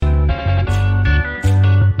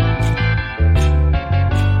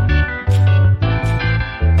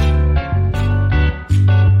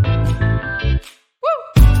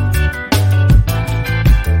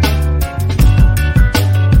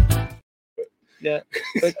Yeah.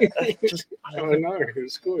 But, I know,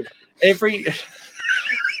 it's good.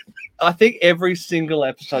 I think every single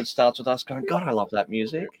episode starts with us going, God, I love that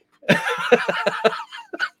music.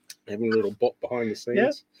 Having a little bot behind the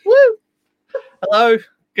scenes. Yeah. Woo! Hello.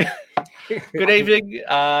 Good evening.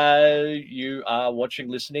 You are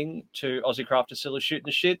listening to Aussie Craft Distillers Shooting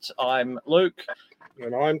the Shit. I'm Luke.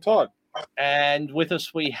 And I'm Todd. And with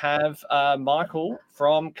us we have Michael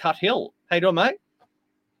from Cut Hill. How you doing, mate?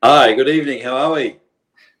 Hi, good evening. How are we?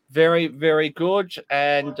 Very, very good.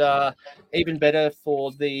 And even better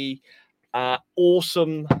for the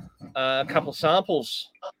awesome couple of samples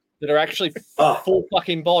that are actually full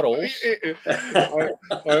fucking bottles. I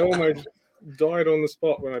almost died on the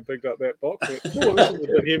spot when I picked up that box. This is a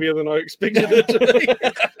bit heavier than I expected it to be.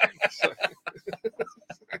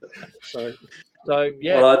 So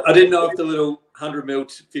yeah. Well, I didn't know if the little 100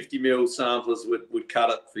 ml, 50 ml samplers would cut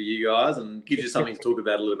it for you guys and give you something to talk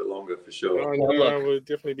about a little bit longer for sure. We'll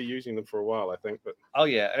definitely be using them for a while, I think. But oh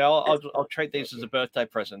yeah, I'll treat these as a birthday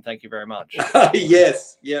present. Thank you very much.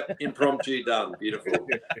 Yes, yep, impromptu done. Beautiful.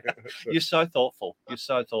 You're so thoughtful.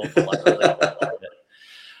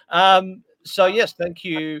 So yes, thank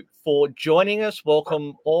you for joining us.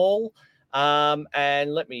 Welcome all.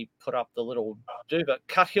 And let me put up the little duva.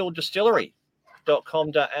 Cutthilldistillery.com.au.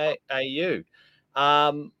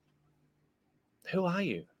 Who are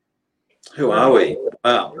you? Who are we?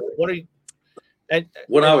 Wow. What are you?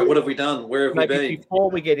 What are we? What have we done? Where have we been? Before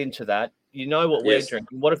we get into that, you know what we're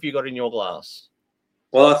drinking. What have you got in your glass?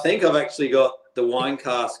 Well, I think I've actually got the wine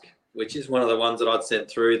cask, which is one of the ones that I'd sent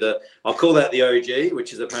through. I'll call that the OG,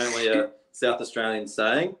 which is apparently a South Australian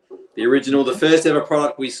saying. The original, the first ever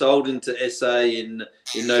product we sold into SA in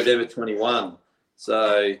November 21.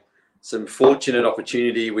 So some fortunate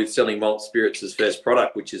opportunity with selling malt spirits as first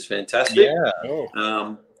product, which is fantastic.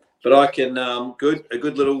 Yeah. But I can a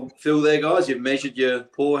good little fill there, guys. You've measured your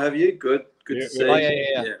pour, have you? Good to see. Oh,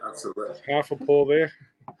 yeah, absolutely. Half a pour there.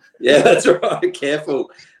 Yeah, that's right. Careful.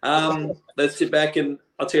 Let's sit back and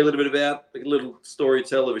I'll tell you a little bit about a little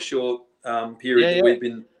storytell of a short period that we've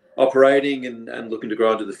been operating and looking to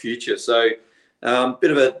grow into the future. So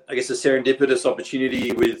bit of a serendipitous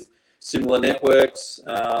opportunity with similar networks.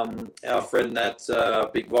 Our friend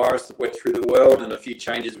that big virus that went through the world and a few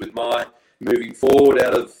changes with my moving forward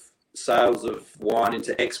out of sales of wine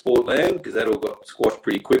into export land because that all got squashed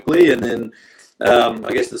pretty quickly. And then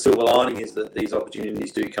I guess the silver lining is that these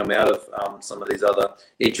opportunities do come out of some of these other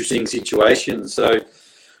interesting situations. So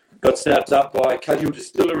got snapped up by Hill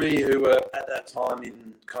Distillery, who were at that time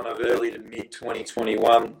in kind of early to mid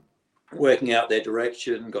 2021, working out their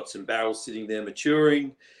direction, got some barrels sitting there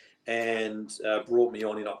maturing, and brought me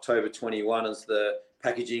on in October 21 as the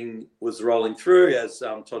packaging was rolling through. As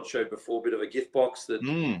Todd showed before, a bit of a gift box that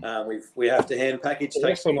we have to hand package.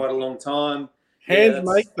 Takes quite a long time. Hand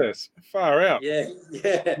make this far out. Yeah.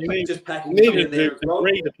 You need, just packing you need in there.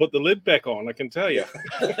 to put the lid back on. I can tell you.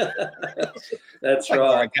 That's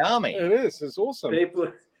right. Origami. It is. It's awesome.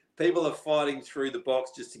 People are fighting through the box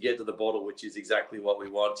just to get to the bottle, which is exactly what we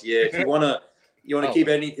want. Yeah, if you want to keep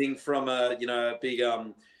anything from a big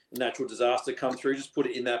natural disaster come through, just put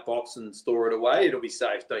it in that box and store it away. It'll be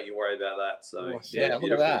safe. Don't you worry about that. So look at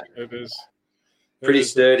that. It is pretty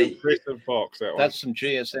sturdy. Impressive box. That's some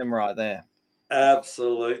GSM right there.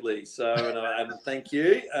 Absolutely. So, and thank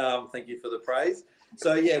you. Thank you for the praise.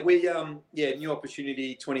 So, we new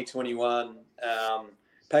opportunity 2021.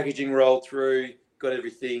 Packaging rolled through, got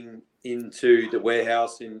everything into the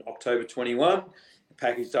warehouse in October 21,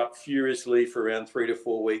 packaged up furiously for around 3 to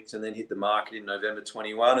 4 weeks, and then hit the market in November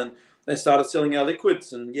 21. And they started selling our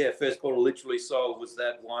liquids. And first bottle literally sold was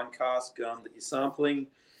that wine cask that you're sampling.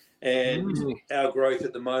 And our growth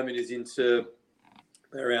at the moment is into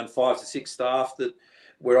around 5 to 6 staff that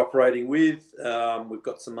we're operating with. We've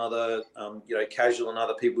got some other, casual and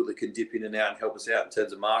other people that can dip in and out and help us out in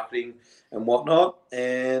terms of marketing and whatnot.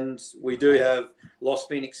 And we do have Lost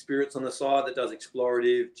Phoenix Spirits on the side that does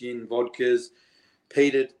explorative, gin, vodkas,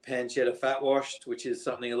 peated pancetta fat washed, which is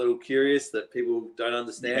something a little curious that people don't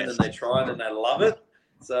understand and they try it and they love it.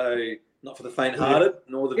 So not for the faint-hearted,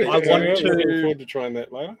 nor the vegetarian. I look forward to trying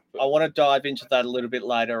that later. I want to dive into that a little bit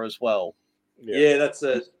later as well. Yeah, that's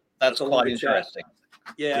quite interesting.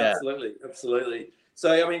 Yeah, absolutely.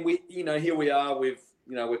 So, I mean, here we are.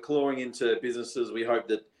 We're clawing into businesses. We hope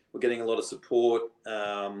that we're getting a lot of support.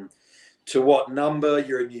 To what number?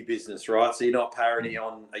 You're a new business, right? So you're not parity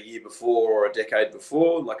on a year before or a decade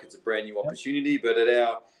before, like it's a brand new opportunity. But at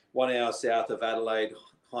our 1 hour south of Adelaide,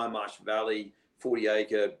 High Marsh Valley,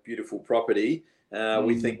 40-acre beautiful property,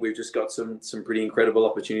 we think we've just got some pretty incredible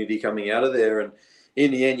opportunity coming out of there. And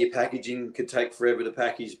in the end, your packaging could take forever to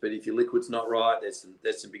package, but if your liquid's not right, there's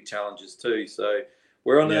some big challenges too. So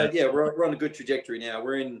we're on we're on a good trajectory now.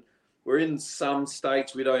 We're in some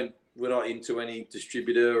states we're not into any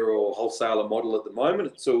distributor or wholesaler model at the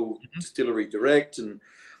moment. It's all distillery direct, and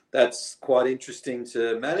that's quite interesting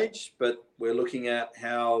to manage. But we're looking at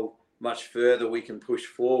how much further we can push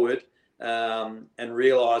forward and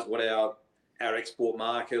realise what our export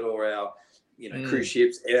market or our cruise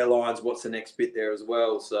ships, airlines, what's the next bit there as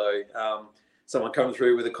well. So someone come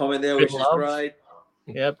through with a comment there, which is great.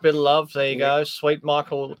 Yeah, bit of love. There you go. Sweet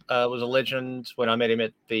Michael was a legend when I met him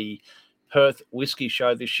at the Perth Whiskey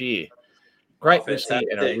Show this year. Great whiskey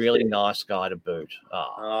and a really nice guy to boot.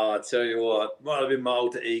 I tell you what, might have been my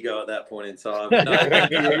alter ego at that point in time. But no,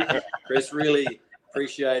 thank you, Chris. Really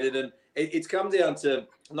appreciate it. And it's come down to,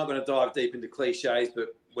 I'm not going to dive deep into cliches,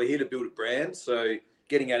 but we're here to build a brand. So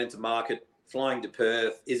getting out into market, flying to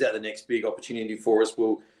Perth, is that the next big opportunity for us?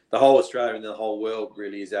 Well, the whole Australia and the whole world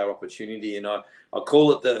really is our opportunity. And I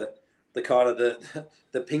call it the kind of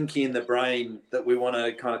the pinky in the brain that we want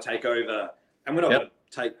to kind of take over. And we're not going to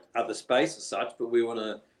take other space as such, but we want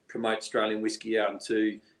to promote Australian whiskey out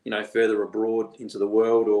into, further abroad into the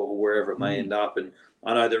world or wherever it may end up. And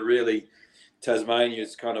I know that really Tasmania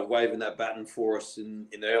is kind of waving that baton for us in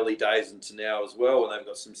the early days and to now as well. And they've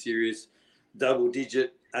got some serious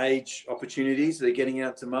double-digit age opportunities they're getting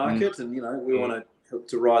out to market. And, we want to help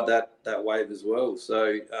to ride that wave as well.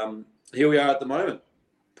 So here we are at the moment.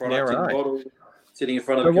 Product in bottle, sitting in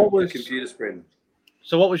front of a computer screen.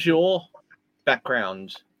 So what was your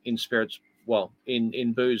background in spirits,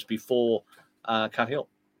 in booze before Cut Hill?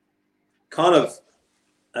 Kind of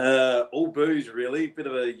all booze, really. Bit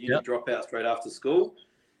of a uni dropout straight after school.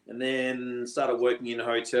 And then started working in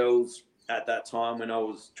hotels at that time when I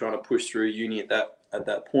was trying to push through uni at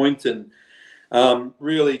that point. And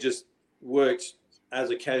really just worked as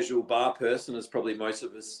a casual bar person, as probably most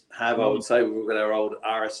of us have, I would say. We've got our old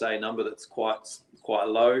RSA number that's quite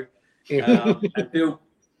low.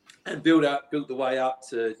 And built the way up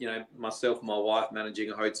to, myself and my wife managing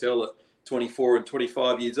a hotel at 24 and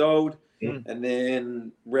 25 years old. And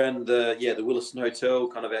then ran the Williston Hotel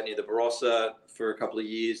kind of out near the Barossa for a couple of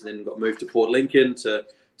years, and then got moved to Port Lincoln to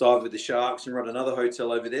dive with the Sharks and run another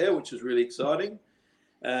hotel over there, which was really exciting.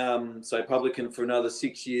 So publican for another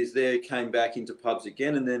 6 years there, came back into pubs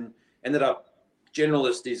again, and then ended up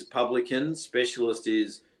generalist is publican, specialist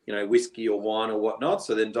is, whiskey or wine or whatnot.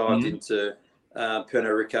 So then dived into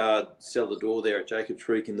Pernod Ricard, Cellar Door there at Jacob's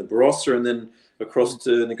Creek in the Barossa, and then across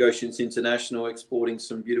to Negotiants International, exporting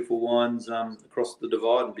some beautiful wines across the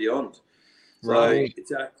Divide and beyond. So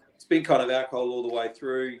it's been kind of alcohol all the way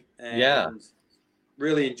through, and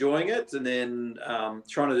really enjoying it. And then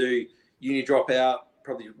trying to do uni dropout,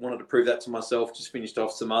 probably wanted to prove that to myself. Just finished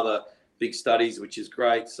off some other big studies, which is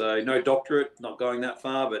great. So no doctorate, not going that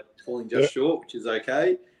far, but falling just short, which is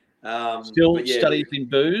okay. Still studies in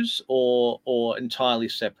booze or entirely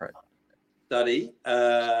separate?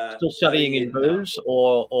 Still studying in booze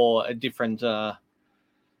or a different area?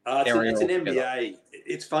 It's an MBA.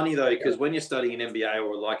 It's funny though, because when you're studying an MBA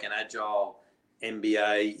or like an agile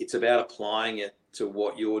MBA, it's about applying it to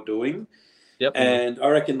what you're doing. And I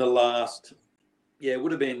reckon the last, it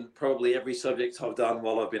would have been probably every subject I've done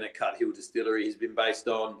while I've been at Hill Distillery has been based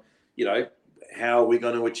on, how are we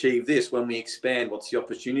going to achieve this when we expand? What's the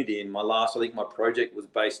opportunity? And I think my project was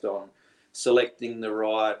based on selecting the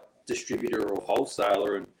right distributor or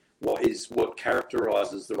wholesaler and what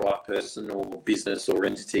characterizes the right person or business or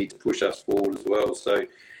entity to push us forward as well. So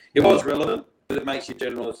it was relevant, but it makes you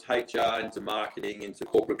generalist HR into marketing, into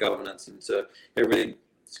corporate governance, into everything,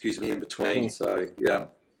 in between. So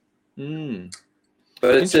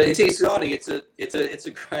but it's exciting. It's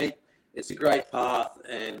a great path,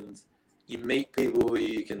 and you meet people who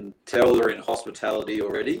you can tell are in hospitality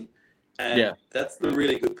already, and that's the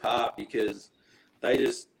really good part, because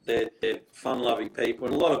they're fun-loving people,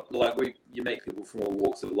 and a lot of you meet people from all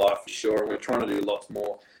walks of life for sure. And we're trying to do lots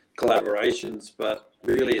more collaborations, but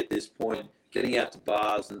really at this point, getting out to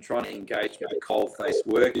bars and trying to engage with the cold-faced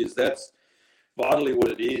workers, that's vitally what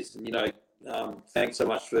it is. And thanks so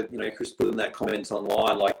much for Chris putting that comment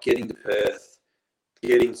online. Like getting to Perth,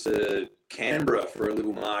 getting to Canberra for a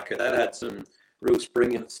little market, that had some real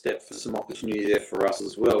spring in its step for some opportunity there for us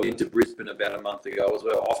as well. Into Brisbane about a month ago as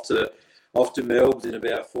well. Off to Melbourne in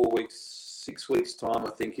about 6 weeks time,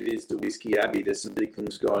 I think it is, to Whiskey Abbey. There's some big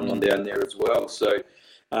things going on down there as well. So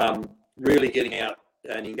really getting out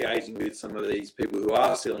and engaging with some of these people who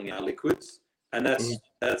are selling our liquids, and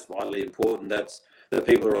that's vitally important. That's the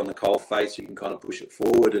people who are on the coal face who can kind of push it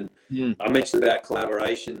forward. And I mentioned about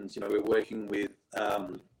collaborations. We're working with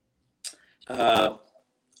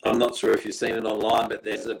I'm not sure if you've seen it online, but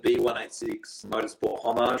there's a B186 Motorsport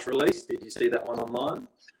Homage release. Did you see that one online?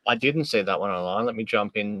 I didn't see that one online. Let me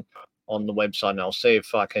jump in on the website and I'll see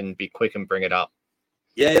if I can be quick and bring it up.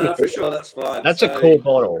 Yeah, no, for sure. That's fine. That's a cool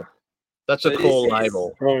bottle. That's a cool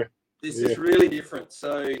label. This is really different.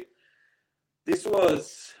 So this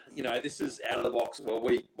was, this is out of the box. Well,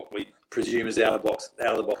 what we presume is out of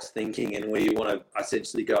the box thinking, and we want to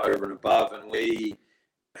essentially go over and above. And we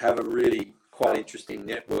have a really quite interesting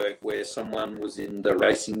network where someone was in the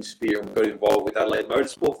racing sphere and got involved with Adelaide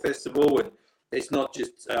Motorsport Festival. And it's not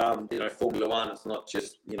just Formula One. It's not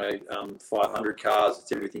just 500 cars.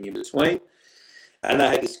 It's everything in between. And they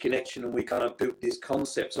had this connection, and we kind of built this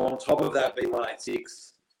concept. So on top of that,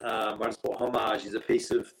 B186 Motorsport Homage is a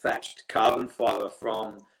piece of thatched carbon fibre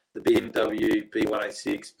from the BMW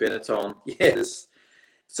B186 Benetton. Yes.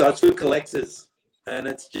 So it's for collectors, and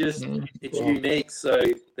it's just, it's unique. So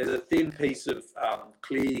there's a thin piece of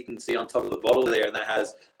clear you can see on top of the bottle there, and that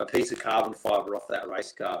has a piece of carbon fibre off that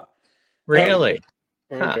race car. Really?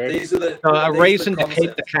 These are a reason to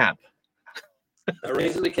keep the cap. A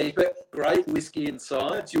reason to keep it. Great whiskey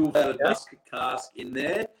inside. You'll have a musket cask in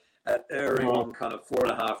there at around kind of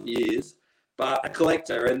 4.5 years. But a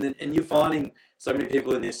collector, and you're finding so many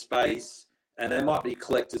people in this space, and they might be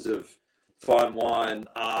collectors of fine wine,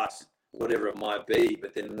 art, whatever it might be.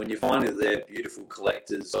 But then when you find that they're beautiful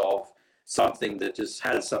collectors of something that just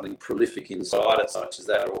has something prolific inside it, such as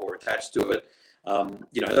that, or attached to it,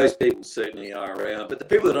 those people certainly are around. But the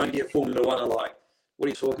people that don't get Formula One are like, what are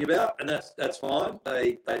you talking about? And that's fine.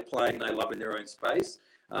 They play and they love in their own space.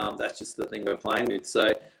 That's just the thing we're playing with.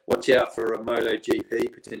 So watch out for a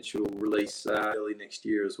MotoGP potential release early next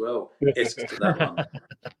year as well. Esque to that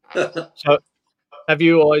one. So have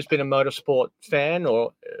you always been a motorsport fan,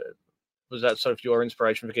 or was that sort of your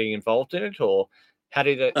inspiration for getting involved in it, or how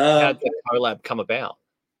did the collab come about?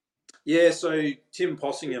 Yeah, so Tim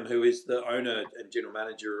Possingham, who is the owner and general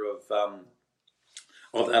manager of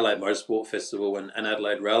Adelaide Motorsport Festival and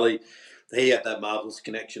Adelaide Rally, he had that marvellous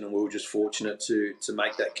connection, and we were just fortunate to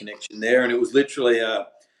make that connection there. And it was literally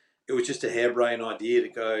it was just a harebrained idea to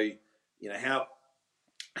go,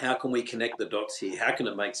 how can we connect the dots here? How can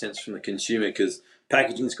it make sense from the consumer? Because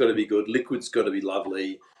packaging's got to be good, liquid's got to be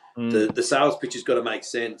lovely, the sales pitch has got to make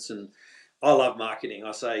sense. And I love marketing.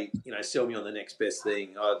 I say, sell me on the next best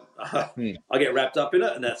thing. I get wrapped up in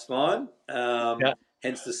it, and that's fine.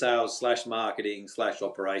 Hence the sales / marketing /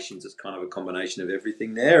 operations. It's kind of a combination of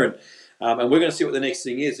everything there. And we're going to see what the next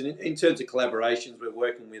thing is. And in terms of collaborations, we're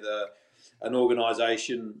working with an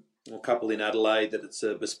organisation or couple in Adelaide that it's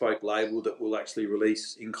a bespoke label that we'll actually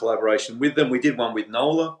release in collaboration with them. We did one with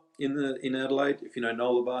Nola in Adelaide, if you know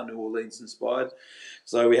Nola Bar, New Orleans inspired.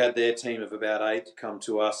 So we had their team of about 8 come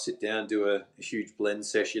to us, sit down, do a huge blend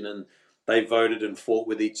session, and they voted and fought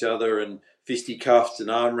with each other and fisticuffed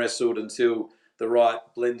and arm wrestled until the right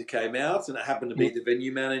blend came out, and it happened to be the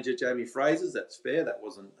venue manager, Jamie Fraser's. That's fair. That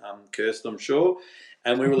wasn't cursed, I'm sure.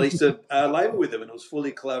 And we released a label with them, and it was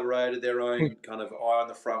fully collaborated, their own kind of eye on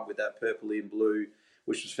the front with that purpley and blue,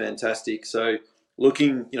 which was fantastic. So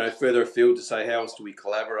looking, further afield to say, how else do we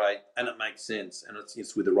collaborate? And it makes sense, and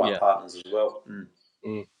it's with the right partners as well.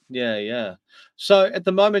 Yeah. So at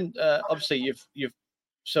the moment, obviously, you've.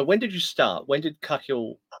 So when did you start? When did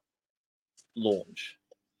Cuckhill launch?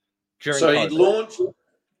 So it launched.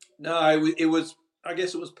 No, it was. I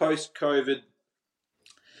guess it was post-COVID.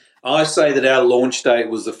 I say that our launch date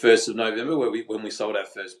was the 1st of November, when we sold our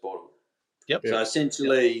first bottle. Yep. So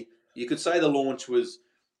essentially, you could say the launch was,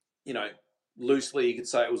 loosely you could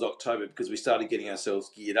say it was October because we started getting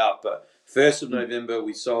ourselves geared up. But 1st of November,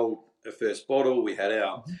 we sold the first bottle. We had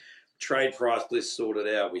our trade price list sorted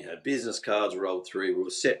out. We had business cards rolled through. We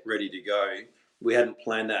were set, ready to go. We hadn't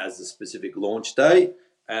planned that as the specific launch date.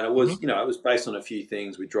 And it was, it was based on a few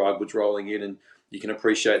things with dry goods rolling in, and you can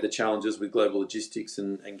appreciate the challenges with global logistics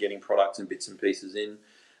and getting products and bits and pieces in.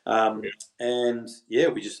 And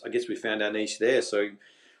I guess we found our niche there. So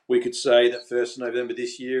we could say that 1st of November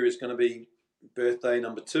this year is going to be birthday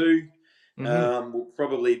number 2. We'll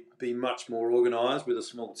probably be much more organised with a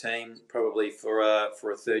small team, probably for a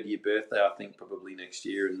 3rd year birthday, I think probably next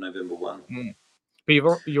year in November 1. But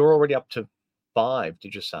you're already up to 5,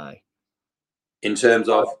 did you say? In terms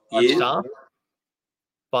of years? Staff?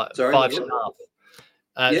 But 5 staff.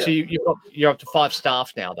 So you're up to 5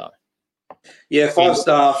 staff now, though. Yeah, 5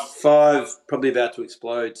 staff, 5 probably about to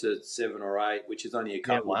explode to 7 or 8, which is only a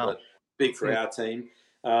couple, but big for our team.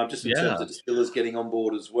 Just in terms of distillers getting on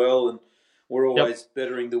board as well, and we're always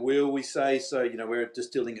bettering the wheel, we say. So, we're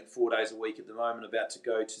distilling at 4 days a week at the moment, about to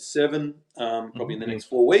go to 7, probably in the next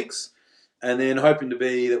 4 weeks, and then hoping to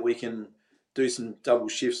be that we can do some double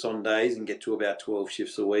shifts on days and get to about 12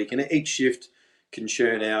 shifts a week. And each shift can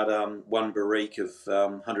churn out 1 barrique of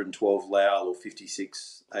 112 Lao or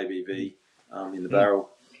 56 ABV in the barrel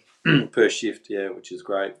per shift, which is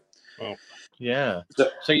great. Wow. Yeah.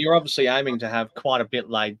 So you're obviously aiming to have quite a bit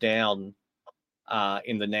laid down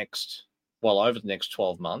in the next, over the next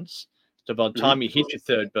 12 months. So by the time you hit your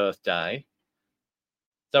 3rd birthday,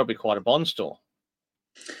 that'll be quite a bond store.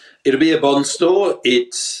 It'll be a bond store.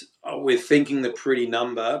 We're thinking the pretty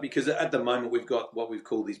number because at the moment we've got what we've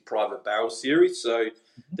called these private barrel series. So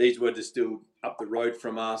these were distilled up the road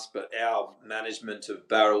from us, but our management of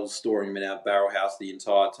barrels, storing them in our barrel house the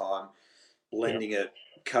entire time, blending it,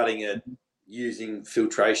 cutting it, using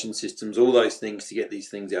filtration systems, all those things to get these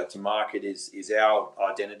things out to market is our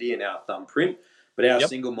identity and our thumbprint. But our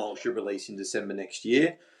single malt should release in December next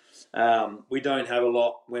year. We don't have a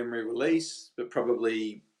lot when we release, but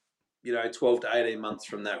probably 12 to 18 months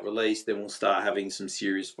from that release, then we'll start having some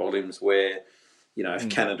serious volumes where, if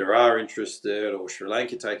Canada are interested or Sri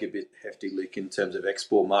Lanka take a bit hefty lick in terms of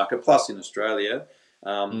export market, plus in Australia.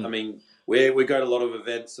 I mean, we go to a lot of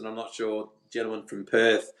events, and I'm not sure, gentlemen from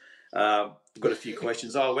Perth, I've got a few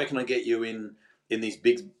questions. Oh, where can I get you in these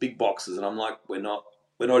big boxes? And I'm like, we're not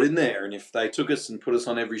in there. And if they took us and put us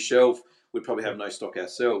on every shelf, we'd probably have no stock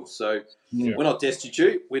ourselves. So we're not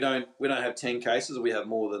destitute. We don't have 10 cases. We have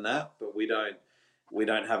more than that, but we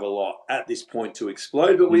don't have a lot at this point to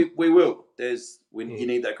explode. But we will. You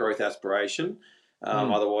need that growth aspiration.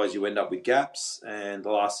 Otherwise, you end up with gaps, and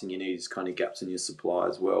the last thing you need is kind of gaps in your supply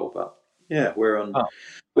as well. But we're on.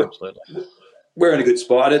 Absolutely. We're in a good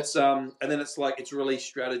spot. It's and then it's release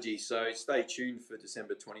strategy. So stay tuned for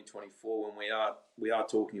December 2024 when we are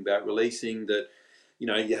talking about releasing that.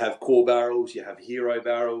 You have core barrels, you have hero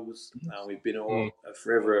barrels. We've been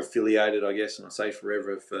forever affiliated, I guess, and I say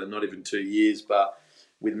forever for not even 2 years, but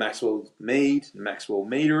with Maxwell Mead, Maxwell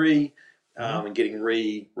Meadery, and getting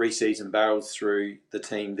re-seasoned barrels through the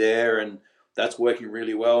team there, and that's working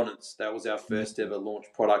really well. And that was our first ever launch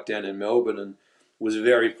product down in Melbourne, and was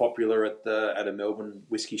very popular at a Melbourne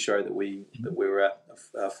whiskey show that we were at,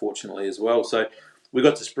 fortunately as well. So we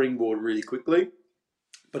got to springboard really quickly.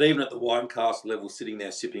 But even at the wine cask level, sitting there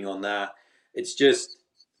sipping on that, we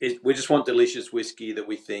just want delicious whiskey that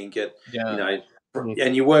we think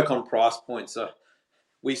and you work on price points. So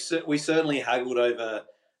we certainly haggled over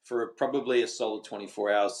for probably a solid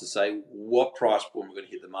 24 hours to say what price point we're going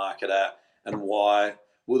to hit the market at and why.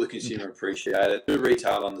 Will the consumer appreciate it? Do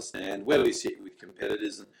retail understand? Where do we sit with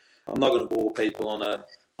competitors? And I'm not going to bore people on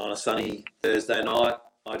a sunny Thursday night.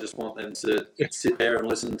 I just want them to sit there and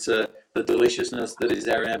listen to the deliciousness that is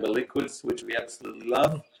our amber liquids, which we absolutely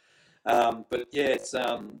love. But it's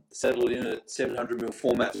settled in at 700ml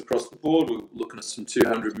formats across the board. We're looking at some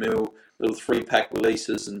 200ml little 3-pack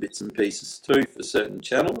releases and bits and pieces too for certain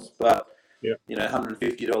channels. But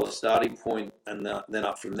 $150 starting point, and then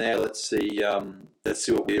up from there. Let's see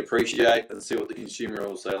what we appreciate and see what the consumer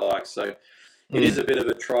also likes. So it is a bit of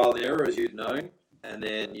a trial and error, as you'd know, and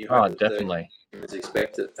then you hope definitely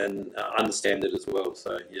expect it and understand it as well.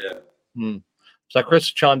 So So Chris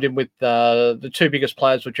chimed in with the 2 biggest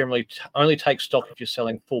players will generally only take stock if you're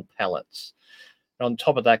selling full pallets. And on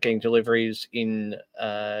top of that, getting deliveries in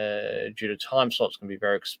due to time slots can be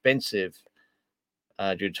very expensive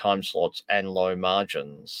due to time slots and low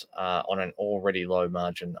margins on an already low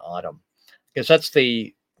margin item. Because that's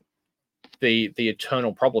the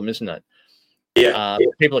eternal problem, isn't it? Yeah.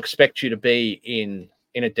 People expect you to be in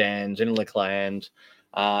a Dan's, in a Liquorland,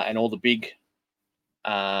 and all the big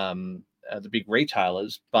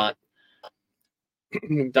retailers, but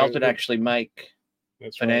does it actually make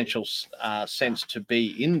financial sense to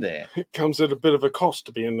be in there? It comes at a bit of a cost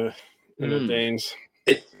to be in a Dan's.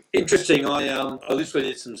 It's interesting. I literally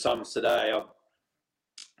did some sums today.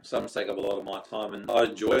 Sums take up a lot of my time, and I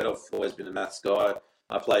enjoy it. I've always been a maths guy.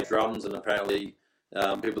 I play drums, and apparently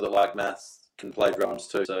people that like maths can play drums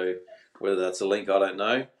too. So whether that's a link, I don't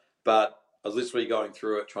know. But I was literally going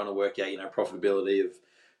through it, trying to work out, profitability of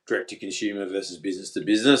direct to consumer versus business to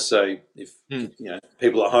business. So if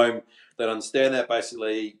people at home don't understand that,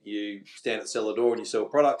 basically you stand at cellar door and you sell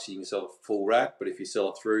products, you can sell it full rack. But if you sell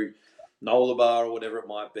it through Nola Bar or whatever it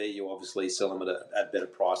might be, you obviously sell them at a better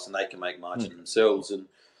price, and they can make margin themselves. And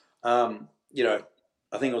I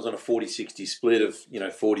think it was on a 40-60 split of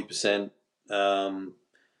 40%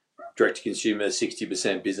 direct to consumer,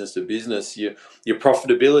 60% business to business. Your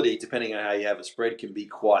profitability, depending on how you have it spread, can be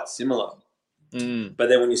quite similar. But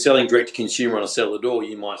then when you're selling direct to consumer on a cellar door,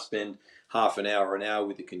 you might spend half an hour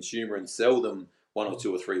with the consumer and sell them 1 or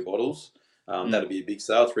 2 or 3 bottles. That'd be a big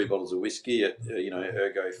sale, 3 bottles of whiskey at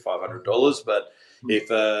ergo $500. But if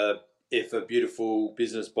if a beautiful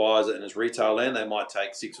business buys it and it's retail land, they might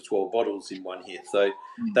take 6 or 12 bottles in one hit. So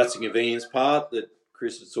that's the convenience part that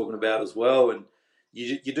Chris was talking about as well. And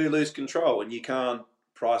you do lose control, and you can't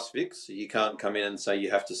price fix. So you can't come in and say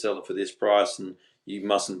you have to sell it for this price and you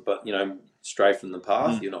mustn't, but stray from the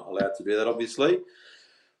path. You're not allowed to do that, obviously.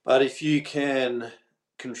 But if you can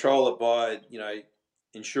control it by,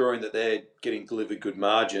 ensuring that they're getting delivered good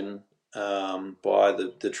margin by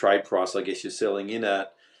the trade price, I guess you're selling in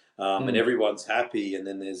at, and everyone's happy, and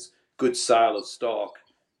then there's good sale of stock,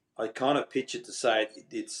 I kind of pitch it to say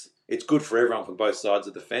it's good for everyone from both sides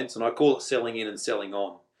of the fence, and I call it selling in and selling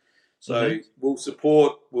on. So we'll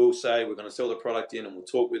support, we'll say we're going to sell the product in, and we'll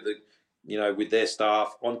talk with with their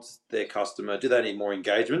staff, on their customer. Do they need more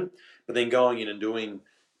engagement? But then going in and doing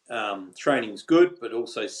training is good, but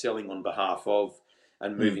also selling on behalf of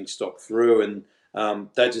and moving stock through. And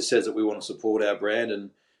that just says that we want to support our brand. And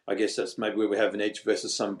I guess that's maybe where we have an edge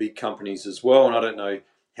versus some big companies as well. And I don't know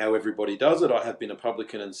how everybody does it. I have been a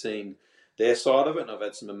publican and seen their side of it, and I've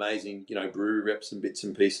had some amazing, brewery reps and bits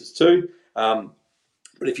and pieces too.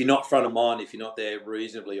 But if you're not front of mind, if you're not there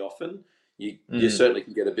reasonably often, you certainly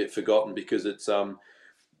can get a bit forgotten, because it's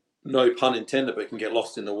no pun intended, but can get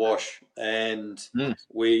lost in the wash. And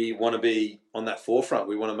we want to be on that forefront.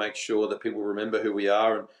 We want to make sure that people remember who we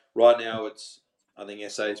are. And right now, I think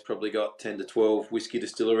SA's probably got 10 to 12 whiskey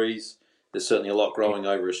distilleries. There's certainly a lot growing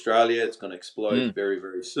over Australia. It's going to explode very,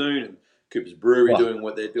 very soon. And Cooper's Brewery doing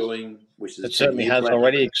what they're doing, which is it certainly has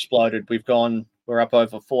already exploded. We're up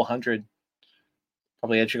over 400,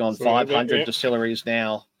 probably edging on 500 distilleries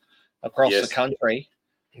now across the country.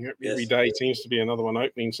 Yep, every day seems to be another one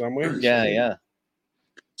opening somewhere. Yeah.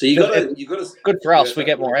 So you got to. Good for us. We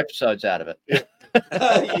get more episodes out of it. Yeah.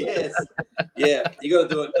 Yes. Yeah. You got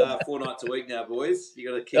to do it 4 nights a week now, boys. You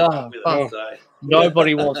got to keep up with it. So.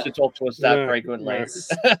 Nobody wants to talk to us that frequently. No.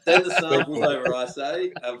 Send the samples over, I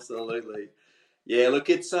say. Absolutely. Yeah, look,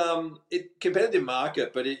 it's competitive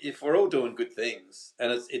market, but if we're all doing good things,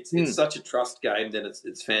 and it's such a trust game, then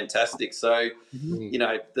it's fantastic. So,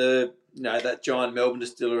 that giant Melbourne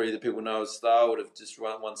distillery that people know as Starwood have just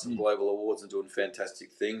won some global awards and doing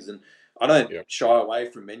fantastic things. And I don't shy away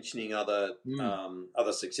from mentioning other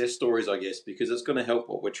success stories, I guess, because it's going to help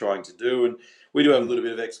what we're trying to do. And we do have a little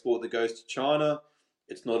bit of export that goes to China.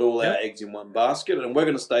 It's not all our eggs in one basket, and we're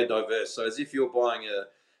going to stay diverse. So as if you're buying a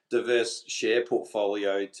diverse share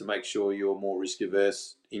portfolio to make sure you're more risk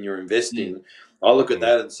averse in your investing, I look at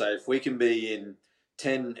that and say, if we can be in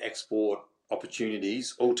 10 export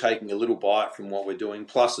opportunities, all taking a little bite from what we're doing,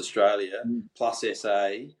 plus Australia, plus SA,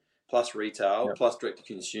 plus retail, plus direct to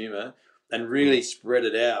consumer, and really spread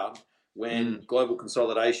it out when global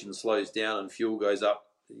consolidation slows down and fuel goes up,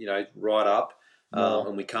 right up,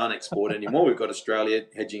 and we can't export anymore. We've got Australia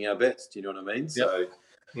hedging our bets. Do you know what I mean? So,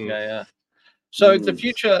 So the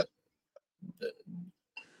future,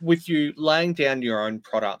 with you laying down your own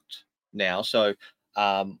product now, so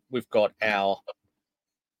we've got our,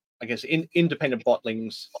 I guess, independent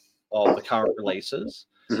bottlings of the current releases.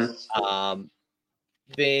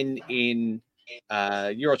 Then in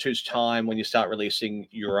a year or two's time, when you start releasing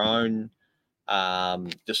your own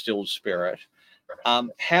distilled spirit,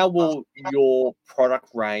 how will your product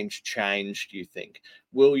range change, do you think?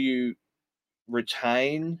 Will you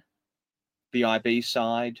retain the IB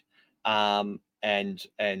side and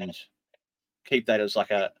keep that as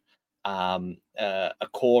like a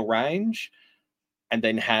core range, and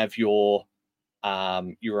then have your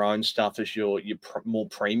own stuff as your more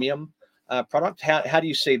premium product? How do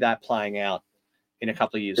you see that playing out in a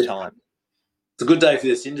couple of years' time? It's a good day for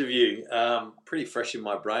this interview. Pretty fresh in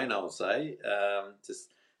my brain, I will say. Just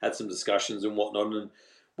had some discussions and whatnot, and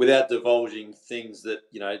without divulging things that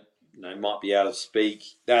might be out of speak.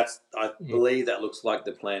 I believe that looks like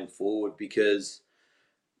the plan forward, because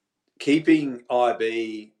keeping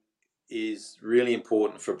IB is really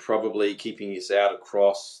important for probably keeping us out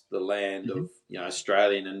across the land of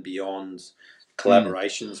Australian and beyond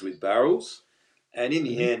collaborations with barrels. And in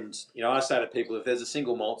the end, I say to people, if there's a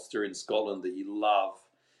single maltster in Scotland that you love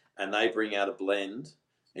and they bring out a blend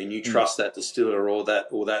and you trust that distiller or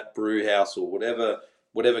that brew house or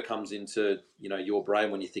whatever comes into your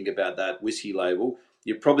brain when you think about that whiskey label,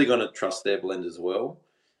 you're probably going to trust their blend as well.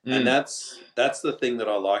 And that's the thing that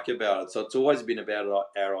I like about it. So it's always been about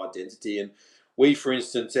our identity. And we, for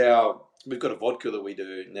instance, we've got a vodka that we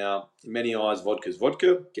do now. In many eyes, vodka's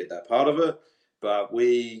vodka. Get that part of it, but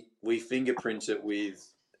we fingerprint it with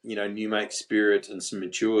new make spirit and some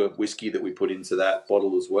mature whiskey that we put into that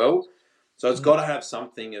bottle as well. So it's got to have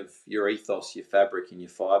something of your ethos, your fabric, and your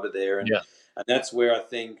fibre there. And that's where I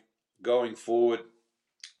think going forward,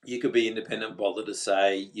 you could be independent bottler to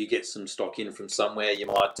say you get some stock in from somewhere. You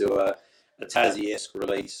might do a Tassie-esque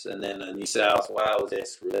release and then a New South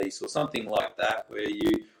Wales-esque release or something like that, where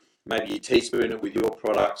maybe you teaspoon it with your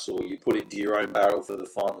products or you put it into your own barrel for the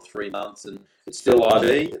final 3 months, and it's still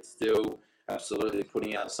IV, it's still absolutely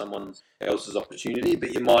putting out someone else's opportunity,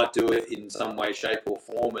 but you might do it in some way, shape or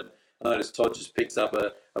form. And I noticed Todd just picked up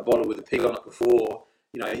a bottle with a pig on it before.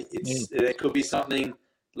 There could be something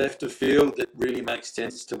left of field that really makes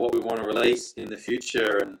sense to what we want to release in the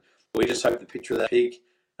future, and we just hope the picture of that pig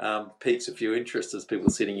piques a few interest as people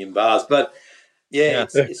sitting in bars. But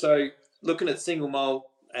so looking at single malt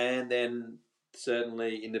and then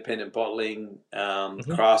certainly independent bottling,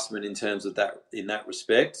 craftsmen in terms of that, in that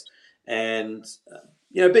respect, and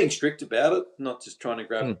being strict about it, not just trying to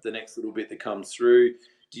grab the next little bit that comes through.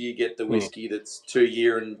 Do you get the whiskey that's 2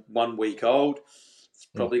 year and 1 week old? It's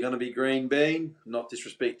probably going to be green bean. Not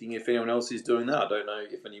disrespecting if anyone else is doing that. I don't know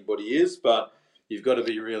if anybody is, but you've got to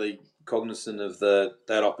be really cognizant of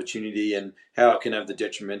that opportunity and how it can have the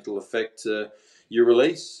detrimental effect to your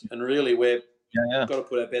release. And really, we've got to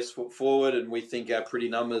put our best foot forward, and we think our pretty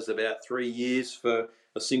number's about 3 years for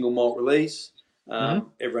a single malt release.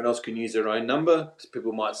 Everyone else can use their own number.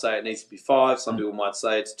 People might say it needs to be 5. Some people might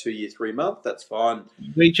say it's 2 year, 3 month. That's fine.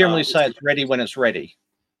 We generally say it's ready when it's ready.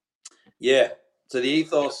 Yeah. So the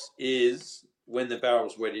ethos is when the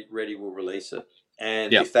barrel's ready, we'll release it.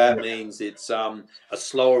 And if that means it's a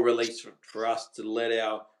slower release for us to let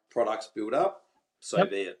our products build up, so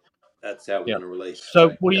be it. That's how we're going to release.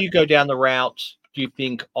 So will you go down the route, do you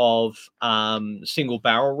think, of single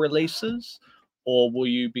barrel releases, or will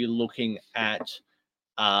you be looking at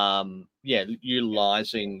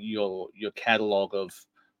utilizing your catalog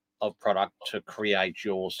of product to create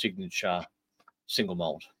your signature single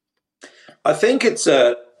malt? I think it's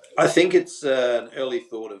an early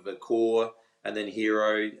thought of a core and then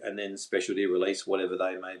hero and then specialty release, whatever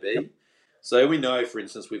they may be. So we know, for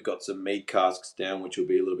instance, we've got some mead casks down, which will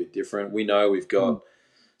be a little bit different. We know we've got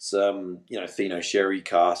some, Fino sherry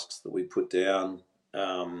casks that we put down.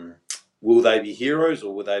 Will they be heroes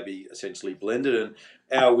or will they be essentially blended? And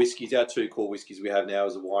our whiskies, our 2 core whiskies we have now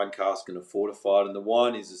is a wine cask and a fortified. And the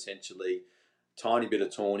wine is essentially a tiny bit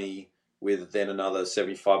of tawny with then another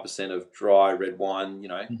 75% of dry red wine,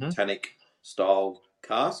 tannic style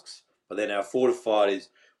casks. But then our fortified is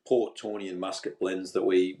port, tawny and muscat blends that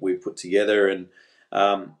we put together. And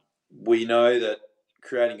we know that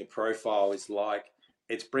creating a profile is like,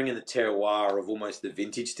 it's bringing the terroir of almost the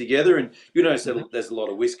vintage together. And there's a lot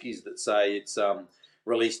of whiskies that say it's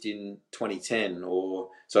released in 2010,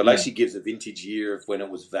 so it actually gives a vintage year of when it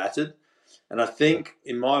was vatted. And I think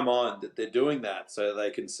in my mind that they're doing that so they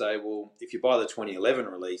can say, well, if you buy the 2011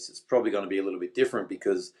 release, it's probably going to be a little bit different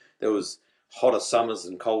because there was hotter summers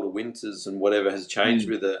and colder winters and whatever has changed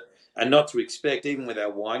with it. And not to expect, even with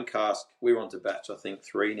our wine cask, we're on to batch, I think,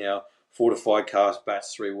 3 now. Fortified cask batch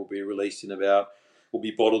 3 will be released in about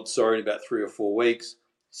 3 or 4 weeks.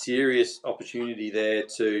 Serious opportunity there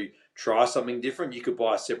to try something different. You could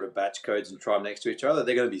buy separate batch codes and try them next to each other.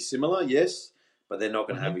 They're going to be similar, yes, but they're not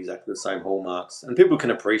going to have exactly the same hallmarks. And people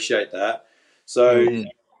can appreciate that. So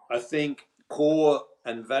I think core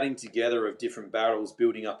and vatting together of different barrels,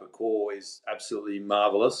 building up a core is absolutely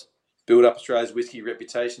marvellous. Build up Australia's whiskey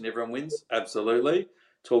reputation, everyone wins, absolutely.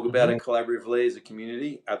 Talk about it collaboratively as a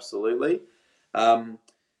community, absolutely.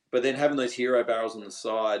 But then having those hero barrels on the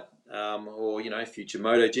side, or future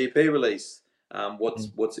MotoGP release,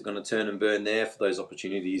 what's it going to turn and burn there for those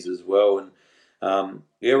opportunities as well? And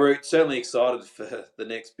we're certainly excited for the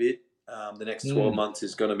next bit. The next 12 months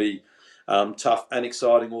is going to be tough and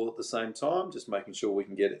exciting all at the same time. Just making sure we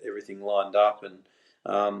can get everything lined up.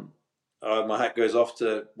 And my hat goes off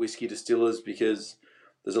to whiskey distillers because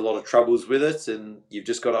there's a lot of troubles with it, and you've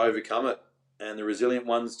just got to overcome it. And the resilient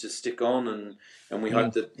ones just stick on, and we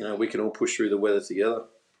hope that we can all push through the weather together.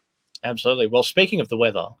 Absolutely. Well, speaking of the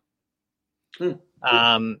weather,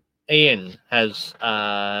 Ian has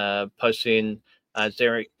posted in, is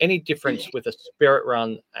there any difference with a spirit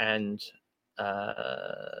run and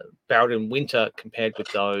barreled in winter compared with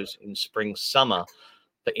those in spring, summer,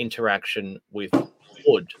 the interaction with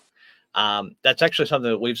wood? That's actually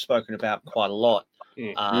something that we've spoken about quite a lot.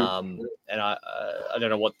 And I don't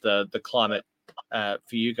know what the climate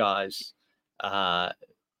for you guys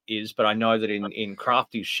is, but I know that in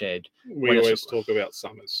Crafty's shed we always talk about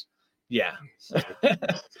summers. Yeah.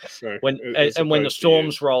 So when the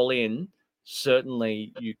storms roll in,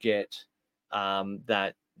 certainly you get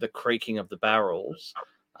that the creaking of the barrels.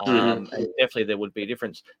 And definitely there would be a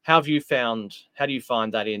difference. How do you find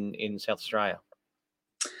that in South Australia?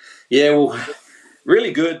 Yeah, well,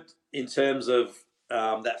 really good in terms of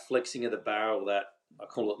that flexing of the barrel, that I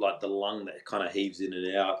call it like the lung that kind of heaves in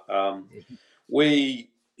and out. We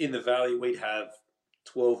in the valley, we'd have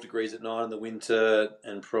 12 degrees at night in the winter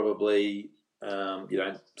and probably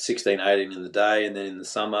 16, 18 in the day, and then in the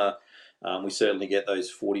summer we certainly get those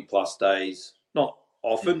 40 plus days. Not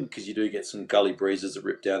often, because you do get some gully breezes that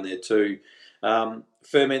rip down there too.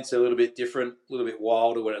 Ferments are a little bit different, a little bit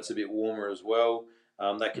wilder when it's a bit warmer as well.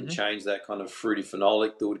 That can change that kind of fruity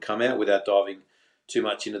phenolic that would come out without diving too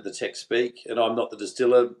much into the tech speak. And I'm not the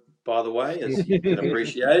distiller, by the way, as you can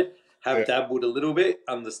appreciate. Have dabbled a little bit,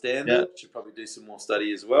 understand it. Should probably do some more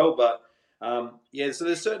study as well. But so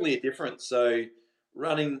there's certainly a difference. So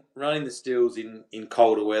running the stills in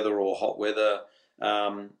colder weather or hot weather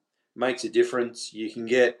makes a difference. You can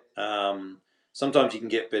get sometimes you can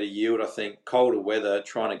get better yield. I think colder weather,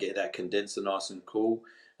 trying to get that condenser nice and cool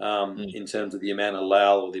in terms of the amount of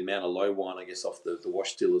lal or the amount of low wine, I guess, off the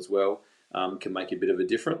wash still as well, can make a bit of a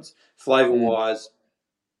difference. Flavour wise,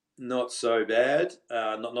 not so bad.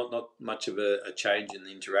 Not much of a change in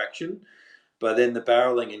the interaction. But then the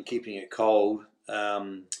barreling and keeping it cold,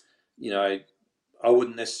 I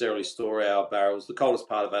wouldn't necessarily store our barrels. The coldest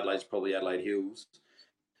part of Adelaide is probably Adelaide Hills,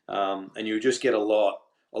 and you just get a lot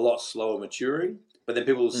slower maturing. But then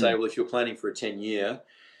people will say, well, if you're planning for a 10-year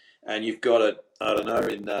and you've got it, I don't know,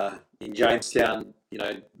 in Jamestown,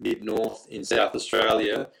 mid north in South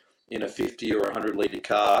Australia, in a 50 or 100 litre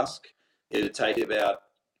cask, it'd take about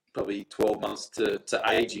probably 12 months to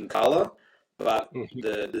age in colour, but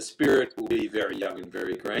the spirit will be very young and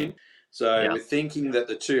very green. So we're thinking that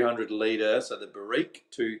the 200 litre, so the barrique,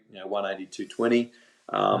 180, 220,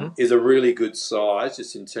 is a really good size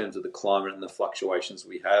just in terms of the climate and the fluctuations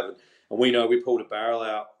we have. And we know we pulled a barrel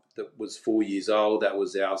out that was 4 years old. That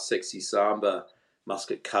was our Sexy Samba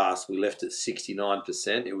musket cask. We left it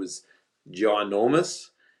 69%. It was ginormous.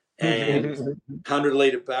 And 100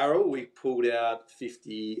 litre barrel, we pulled out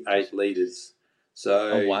 58 litres.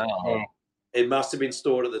 So it must have been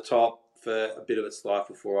stored at the top for a bit of its life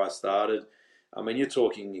before I started. I mean, you're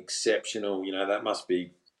talking exceptional. That must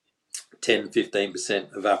be 10,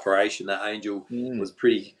 15% evaporation. That angel was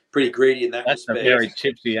pretty greedy in that respect. That's a very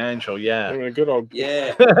tipsy angel, Good old.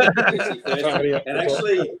 Yeah. And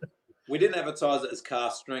actually, we didn't advertise it as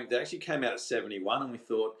cask strength. It actually came out at 71, and we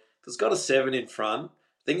thought, if it's got a 7 in front,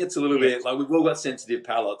 I think it's a little bit like we've all got sensitive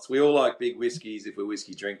palates. We all like big whiskies if we're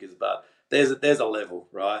whiskey drinkers, but there's a level,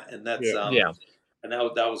 right? And that's and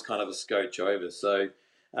that was kind of a scotch over. So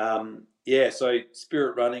so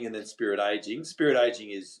spirit running and then spirit aging. Spirit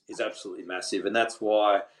aging is absolutely massive, and that's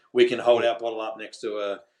why we can hold our bottle up next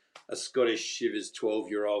to a Scottish Shivers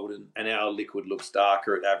 12-year-old, and our liquid looks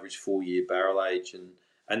darker at average 4-year barrel age,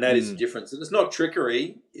 and that is the difference. And it's not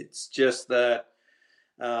trickery; it's just that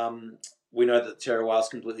we know that the terroir is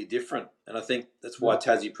completely different, and I think that's why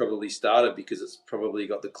Tassie probably started, because it's probably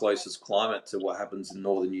got the closest climate to what happens in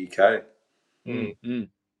northern UK.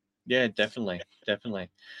 Yeah, definitely.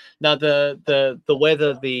 Now, the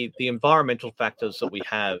weather, the environmental factors that we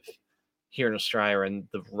have here in Australia, and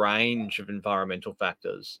the range of environmental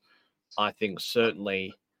factors, I think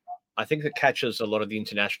it catches a lot of the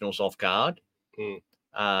internationals off guard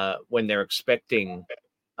when they're expecting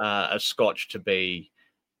a Scotch to be,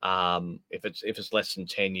 if it's less than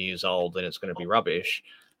 10 years old, then it's going to be rubbish.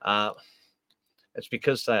 It's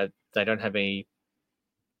because they don't have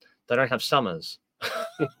summers.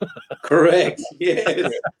 Correct.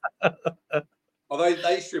 Yes. Although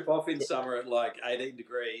they strip off in summer at like 18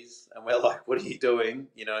 degrees, and we're like, "What are you doing?"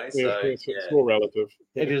 It's all relative.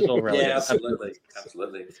 It is all relative. Yeah, absolutely.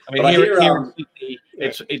 I mean, here in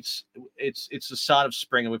Sydney, it's the start of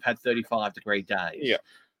spring, and we've had 35-degree days. Yeah.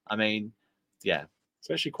 I mean, yeah.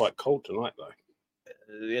 It's actually quite cold tonight, though.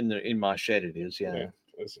 In my shed, it is. Yeah.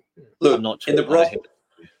 Look, I'm not in the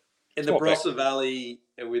Barossa Valley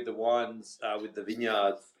with the wines, with the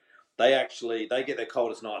vineyards, they get their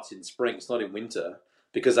coldest nights in spring. It's not in winter,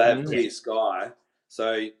 because they have clear sky.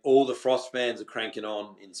 So all the frost fans are cranking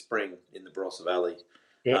on in spring in the Barossa Valley.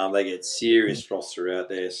 Yep. They get serious frost throughout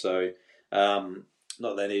there. So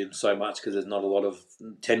not that they need them so much, because there's not a lot of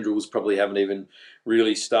tendrils, probably haven't even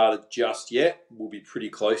really started just yet. Will be pretty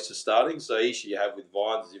close to starting. So the issue you have with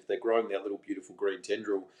vines is if they're growing that little beautiful green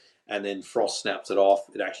tendril, and then frost snaps it off,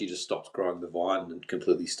 it actually just stops growing the vine and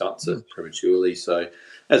completely stunts it prematurely. So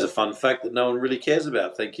that's a fun fact that no one really cares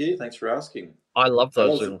about. Thank you. Thanks for asking. I love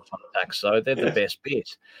those little fun facts, though. They're the best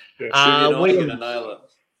bit. Yeah. You're going to nail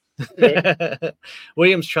it.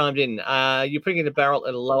 William's chimed in. You're putting in a barrel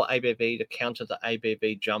at a lower ABV to counter the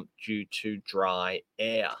ABV jump due to dry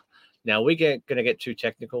air. Now, we're going to get too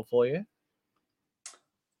technical for you.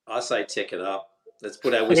 I say tech it up. Let's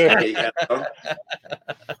put our whiskey geek hat on.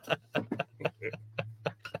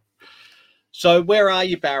 So where are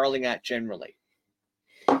you barreling at generally?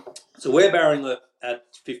 So we're barreling at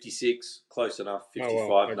 56, close enough, 55, Oh,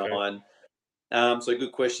 wow. Okay. 9. So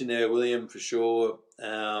good question there, William, for sure.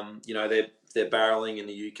 They're barreling in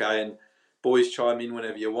the UK, and boys chime in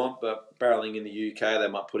whenever you want, but barreling in the UK, they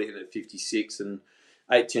might put it in at 56, and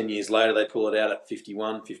 8-10 years later, they pull it out at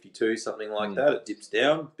 51, 52, something like that. It dips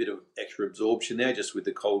down, bit of extra absorption there, just with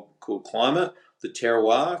the cold climate. The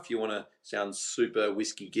terroir, if you want to sound super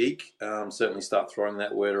whiskey geek, certainly start throwing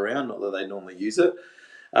that word around, not that they normally use it.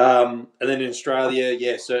 And then in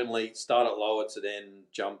Australia, certainly start at lower to then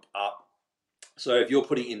jump up. So if you're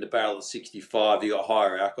putting in the barrel at 65, you've got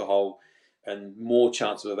higher alcohol and more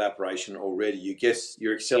chance of evaporation already. You guess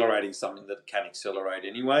you're accelerating something that can accelerate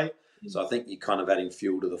anyway. So I think you're kind of adding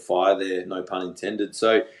fuel to the fire there, no pun intended.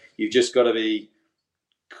 So you've just got to be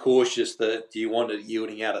cautious that do you want it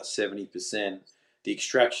yielding out at 70%? The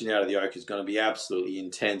extraction out of the oak is going to be absolutely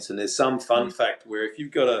intense. And there's some fun fact where if you've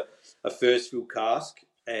got a first fill cask,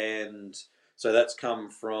 and so that's come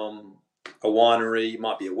from a winery,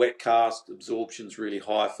 might be a wet cask, absorption's really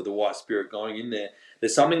high for the white spirit going in there.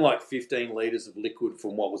 There's something like 15 litres of liquid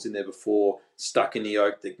from what was in there before stuck in the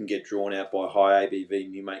oak that can get drawn out by high ABV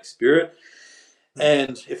new make spirit.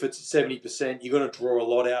 And if it's 70%, you're going to draw a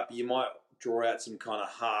lot out, but you might draw out some kind of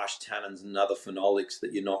harsh tannins and other phenolics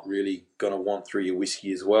that you're not really going to want through your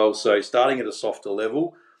whiskey as well. So starting at a softer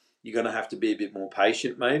level, you're going to have to be a bit more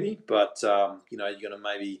patient maybe, but you're going to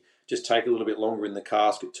maybe just take a little bit longer in the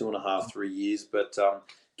cask at 2.5, 3 years, but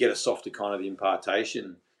get a softer kind of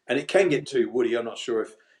impartation. And it can get too woody. I'm not sure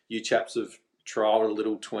if you chaps have trialled a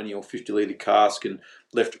little 20 or 50 litre cask and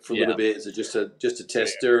left it for a little bit as just a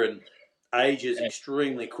tester, and ages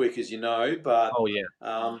extremely quick, as you know, but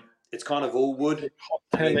it's kind of all wood.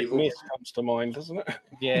 Panic Mist comes to mind, doesn't it?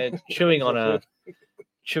 Yeah, chewing on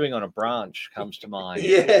a branch comes to mind.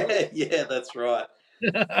 Yeah, that's right.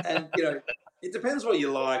 And it depends what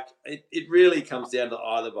you like. It really comes down to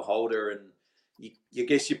eye of the beholder, and you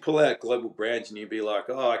guess you pull out global brands and you'd be like,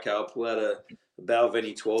 oh, okay, I'll pull out a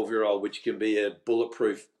Balvenie 12-year-old, which can be a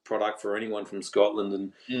bulletproof product for anyone from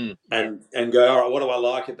Scotland, and go, all right, what do I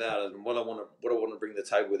like about it, and what I want to bring to the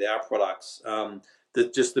table with our products.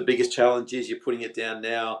 The biggest challenge is you're putting it down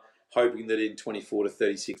now, hoping that in 24 to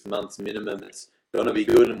 36 months minimum, it's going to be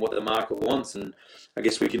good and what the market wants. And I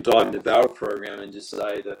guess we can dive into the barrel program and just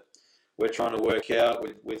say that we're trying to work out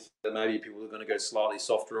with maybe people are going to go slightly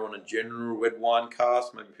softer on a general red wine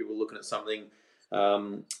cask. Maybe people are looking at something.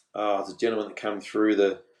 There's a gentleman that came through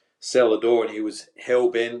the cellar door and he was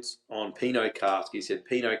hell-bent on Pinot cask. He said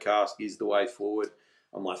Pinot cask is the way forward.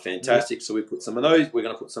 I'm like, fantastic. So we put some of those. We're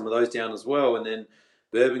going to put some of those down as well. And then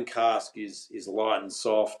bourbon cask is light and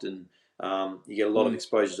soft, and you get a lot of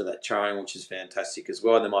exposure to that charring, which is fantastic as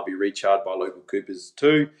well. And they might be recharred by local coopers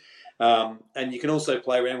too. And you can also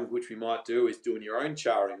play around with, which we might do, is doing your own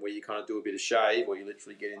charring, where you kind of do a bit of shave, or you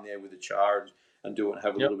literally get in there with a char and do it and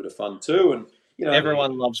have a little bit of fun too. And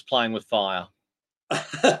everyone loves playing with fire.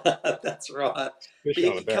 That's right. But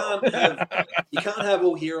you can't have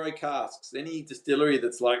all hero casks. Any distillery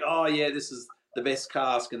that's like, oh yeah, this is the best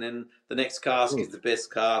cask, and then the next cask is the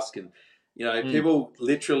best cask, and people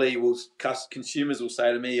literally consumers will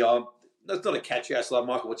say to me, oh, that's not a catchy ass. Like,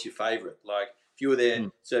 Michael, what's your favourite? Like, if you were there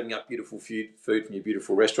serving up beautiful food from your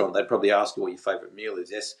beautiful restaurant, they'd probably ask you what your favourite meal is.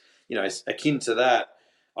 Yes, it's akin to that.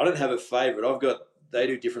 I don't have a favourite. They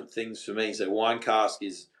do different things for me. So wine cask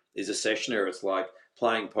is a sessioner. It's like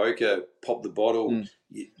playing poker, pop the bottle.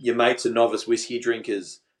 Your mates are novice whiskey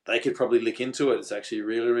drinkers. They could probably lick into it. It's actually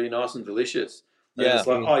really, really nice and delicious. And it's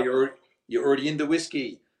like, oh, you're already into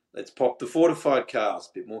whiskey. Let's pop the fortified cask,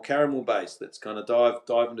 a bit more caramel based. Let's kind of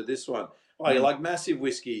dive into this one. Oh, you like massive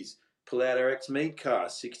whiskies? Pull out our ex-mead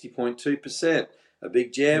cask, 60.2%. A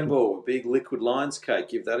big Jamball, a big liquid Lions cake.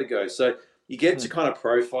 Give that a go. So you get to kind of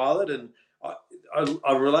profile it, and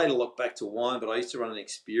I relate a lot back to wine, but I used to run an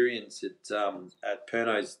experience at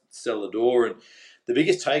Pernod's Cellar Door, and the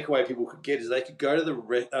biggest takeaway people could get is they could go to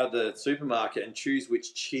the supermarket and choose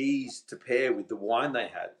which cheese to pair with the wine they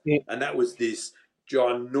had, and that was this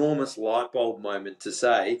ginormous light bulb moment to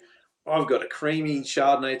say, I've got a creamy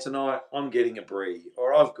Chardonnay tonight, I'm getting a Brie,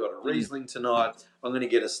 or I've got a Riesling tonight, I'm going to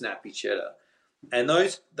get a snappy cheddar. And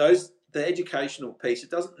the educational piece, it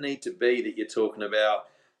doesn't need to be that you're talking about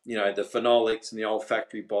the phenolics and the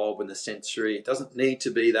olfactory bulb and the sensory. It doesn't need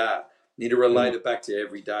to be that. You need to relate it back to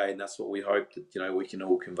every day, and that's what we hope that we can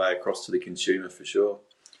all convey across to the consumer for sure.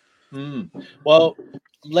 Well,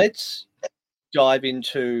 let's dive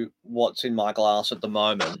into what's in my glass at the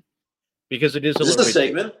moment, because it is a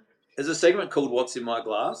segment. There's a segment called "What's in My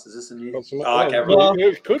Glass." Is this a new? Okay, well,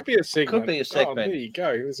 it could be a segment. Could be a segment. Oh, there you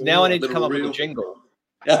go. There's Now I need to little come up reel. with a jingle.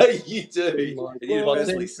 You do. Oh, And you my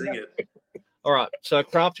personally God. sing it. All right. So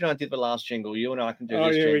Crafty and I did the last jingle. You and I can do Oh,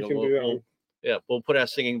 this yeah, we jingle. can do that one. Yeah, we'll put our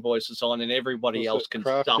singing voices on, and everybody else can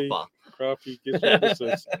Crafty? suffer. Crafty, guess what this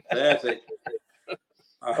is? Perfect.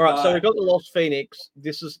 All right. So we've got the Lost Phoenix.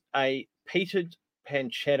 This is a peated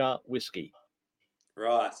pancetta whiskey.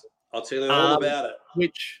 Right. I'll tell you all about it.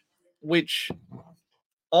 Which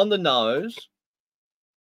on the nose,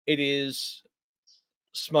 it is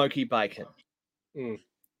smoky bacon,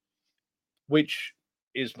 which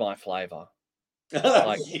is my flavour.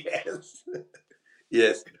 Yes.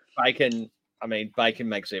 Yes. Bacon. I mean, bacon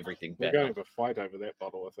makes everything better. We're going to have a fight over that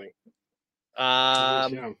bottle, I think.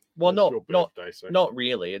 Well, That's not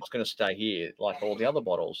really. It's going to stay here like all the other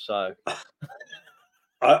bottles. So,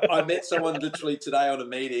 I met someone literally today on a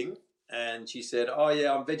meeting, and she said, "Oh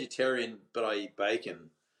yeah, I'm vegetarian, but I eat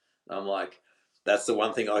bacon." And I'm like, "That's the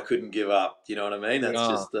one thing I couldn't give up." You know what I mean? That's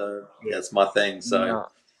just that's my thing. So,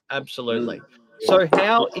 absolutely. So,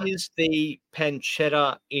 how is the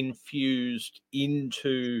pancetta infused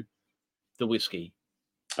into the whiskey?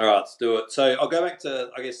 All right, let's do it. So I'll go back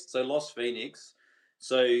to, Lost Phoenix.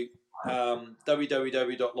 So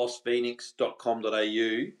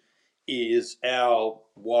www.lostphoenix.com.au is our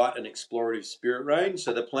white and explorative spirit range.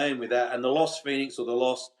 So the plan with that, and the Lost Phoenix, or the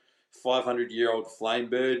Lost 500-year-old flame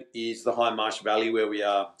bird, is the High Marsh Valley where we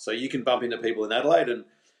are. So you can bump into people in Adelaide, and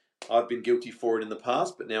I've been guilty for it in the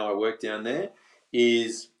past, but now I work down there.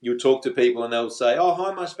 Is you'll talk to people and they'll say, "Oh,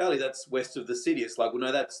 High Marsh Valley, that's west of the city." It's like, well,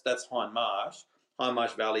 no, that's High Marsh. High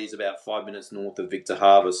Marsh Valley is about 5 minutes north of Victor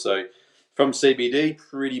Harbour. So from CBD,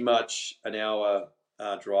 pretty much an hour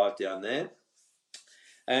drive down there.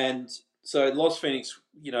 And so Lost Phoenix,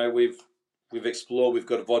 we've explored. We've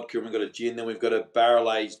got a vodka and we've got a gin. Then we've got a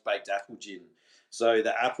barrel-aged baked apple gin. So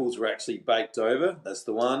the apples were actually baked over. That's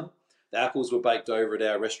the one. The apples were baked over at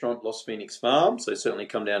our restaurant, Lost Phoenix Farm. So certainly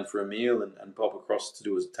come down for a meal and pop across to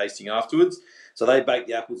do a tasting afterwards. So they bake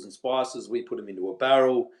the apples and spices. We put them into a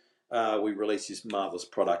barrel. We released this marvelous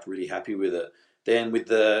product. Really happy with it. Then with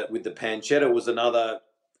the pancetta was another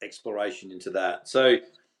exploration into that. So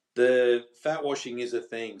the fat washing is a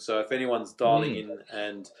thing. So if anyone's dialing in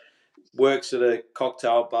and works at a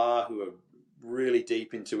cocktail bar who are really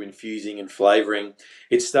deep into infusing and flavouring,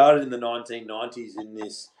 it started in the 1990s in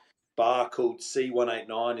this bar called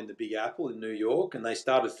C189 in the Big Apple in New York, and they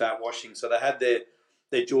started fat washing. So they had their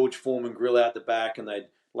George Foreman grill out the back, and they'd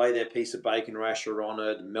lay their piece of bacon rasher on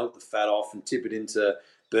it and melt the fat off and tip it into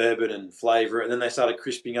bourbon and flavour it. And then they started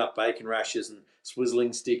crisping up bacon rashers and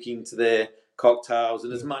swizzling stick into their cocktails,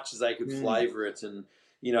 and as much as they could flavour it. And,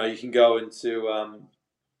 you can go into,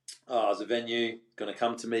 there's a venue going to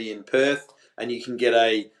come to me in Perth, and you can get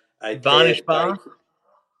a Varnish bar?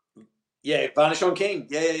 Yeah, Varnish on King.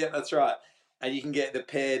 Yeah, that's right. And you can get the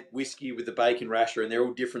paired whiskey with the bacon rasher, and they're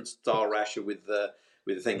all different style rasher with the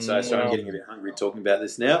thing. So I'm getting a bit hungry talking about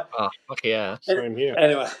this now. Oh, fuck yeah. Same here.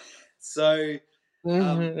 Anyway, so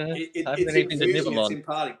it's infusing, it's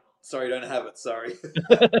imparting. Sorry, don't have it. Sorry.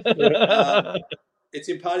 It's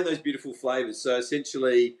imparting those beautiful flavours. So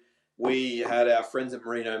essentially, we had our friends at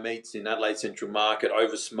Merino Meats in Adelaide Central Market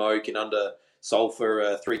over smoke and under sulphur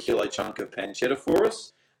a 3 kilo chunk of pancetta for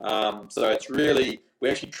us. So it's really, we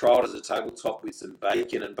actually tried as a tabletop with some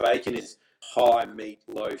bacon, and bacon is high meat,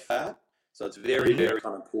 low fat. So it's very, very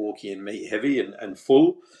kind of porky and meat heavy and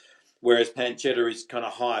full. Whereas pancetta is kind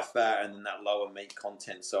of high fat and then that lower meat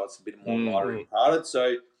content. So it's a bit more lighter imparted.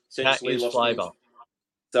 So essentially, that is flavour.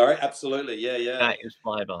 Sorry, absolutely. Yeah. That is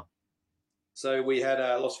flavour. So we had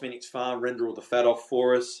Lost Phoenix Farm render all the fat off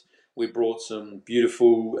for us. We brought some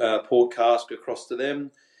beautiful port cask across to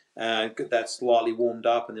them. Got that slightly warmed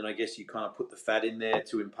up, and then I guess you kind of put the fat in there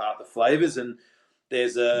to impart the flavours. And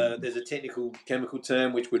there's a technical chemical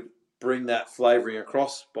term which would bring that flavouring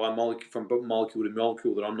across from molecule to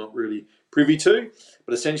molecule that I'm not really privy to,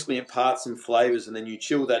 but essentially impart some flavours, and then you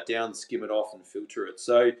chill that down, skim it off, and filter it.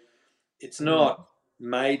 So it's not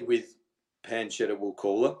made with pancetta, we'll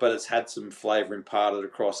call it, but it's had some flavour imparted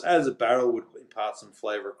across, as a barrel would impart some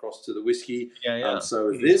flavour across to the whiskey. So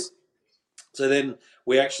is this. So then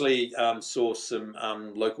we actually sourced some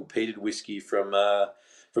local peated whiskey from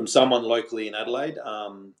someone locally in Adelaide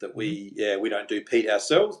that we don't do peat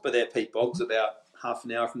ourselves, but their peat bog's about half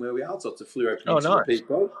an hour from where we are. So it's a Fleurieu Peninsula peat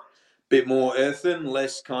bog. Bit more earthen,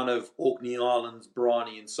 less kind of Orkney Islands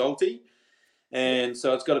briny and salty. And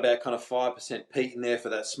so it's got about kind of 5% peat in there for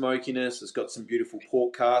that smokiness. It's got some beautiful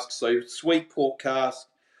port cask. So sweet port cask,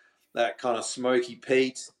 that kind of smoky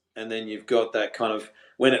peat. And then you've got that kind of,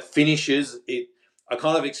 when it finishes, I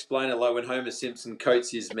kind of explain it like when Homer Simpson coats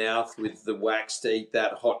his mouth with the wax to eat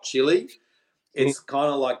that hot chili. It's kind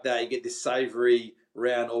of like that. You get this savoury,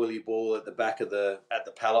 round, oily ball at the back of the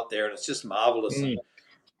palate there, and it's just marvellous.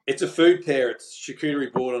 It's a food pair. It's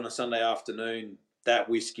charcuterie board on a Sunday afternoon, that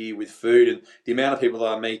whiskey with food. And the amount of people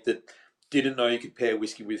that I meet that didn't know you could pair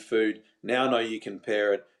whiskey with food now know you can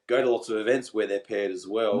pair it. Go to lots of events where they're paired as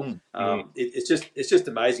well. It's just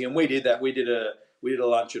amazing. And we did that. We did a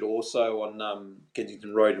lunch at Also on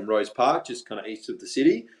Kensington Road in Rose Park, just kind of east of the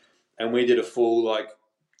city. And we did a full like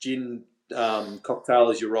gin cocktail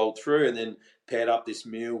as you rolled through, and then paired up this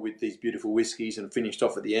meal with these beautiful whiskies and finished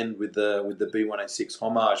off at the end with the B186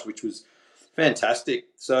 homage, which was fantastic.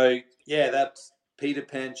 So yeah, that's Peter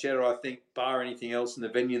Pan Cheddar. I think bar anything else in the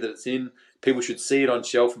venue that it's in, people should see it on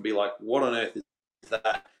shelf and be like, what on earth is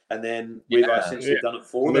that? And then we've essentially done it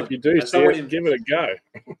for them. If you do, give it a go.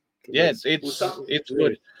 Yeah, it's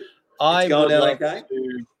good. I'd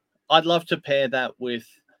love to pair that with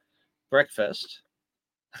breakfast.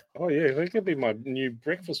 Oh yeah, that could be my new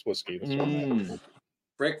breakfast whiskey.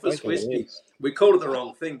 Breakfast whiskey. We called it the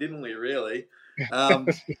wrong thing, didn't we? Really.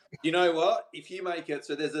 You know what? If you make it,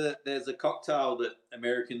 so there's a cocktail that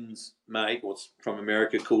Americans make, or it's from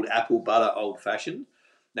America, called apple butter old fashioned.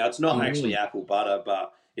 Now it's not actually apple butter,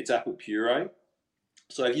 but it's apple puree.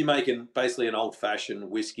 So if you're making basically an old fashioned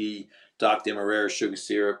whiskey, dark demerara, sugar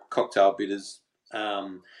syrup, cocktail bitters,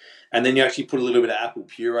 and then you actually put a little bit of apple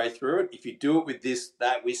puree through it. If you do it with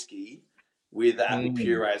that whiskey with the apple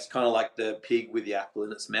puree, it's kind of like the pig with the apple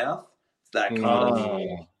in its mouth. It's that kind of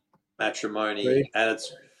matrimony, and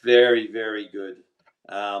it's very, very good.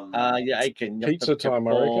 Pizza time,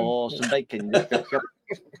 I reckon. Some bacon.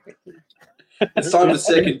 It's time for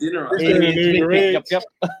second dinner.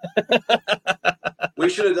 We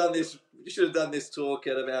should have done this. You should have done this talk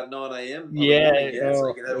at about 9 a.m.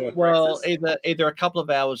 Well, either a couple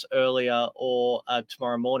of hours earlier or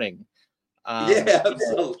tomorrow morning.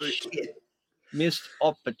 Absolutely. Missed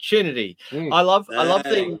opportunity. I love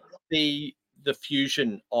the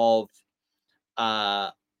fusion of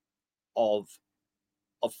food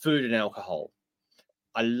and alcohol.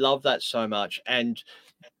 I love that so much, and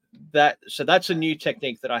that's a new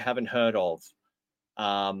technique that I haven't heard of.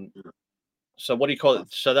 So what do you call it?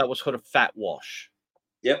 So that was called a fat wash.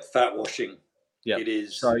 Yep, fat washing. Yeah, it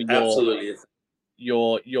is. So absolutely.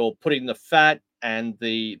 You're putting the fat and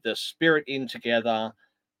the spirit in together,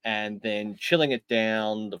 and then chilling it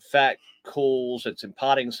down. The fat cools. It's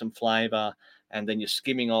imparting some flavor, and then you're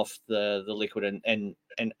skimming off the liquid and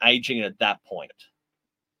aging it at that point.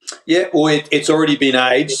 Yeah, or it's already been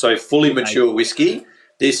aged, so fully mature whiskey.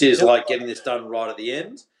 This is like getting this done right at the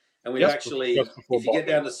end. And we've actually, if you get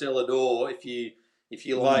down to cellar door, if you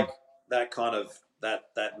like that kind of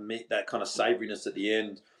meat, that kind of savouriness at the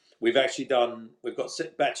end, we've got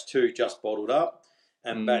batch 2 just bottled up,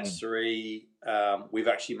 and batch 3 we've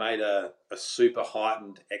actually made a super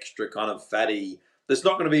heightened, extra kind of fatty. That's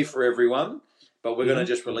not going to be for everyone, but we're going to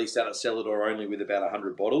just release that at cellar door only with about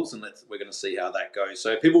 100 bottles, and we're going to see how that goes.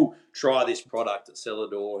 So if people try this product at cellar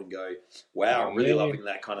door and go, "Wow, I'm really loving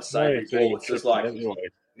that kind of savoury ball," it's just like.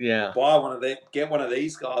 Buy one of get one of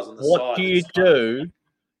these guys on the side.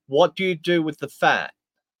 What do you do with the fat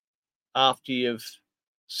after you've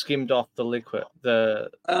skimmed off the liquid? So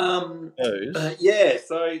I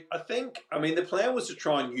think the plan was to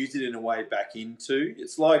try and use it in a way back into.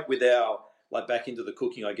 It's like with our back into the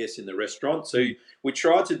cooking, I guess, in the restaurant. So we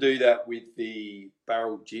tried to do that with the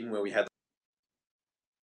barrel gin where we had.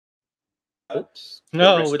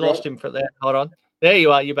 No, we lost him for that. Hold on. There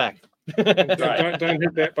you are. You're back. Don't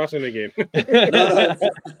hit that button again.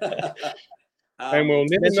 And we'll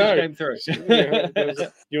never know.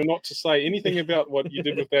 You're not to say anything about what you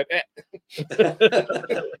did with that app.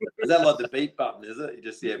 Is that like the beep button, is it? You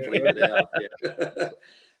just bleep it out. Yeah.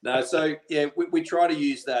 No, so we try to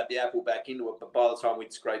use the apple back into it, but by the time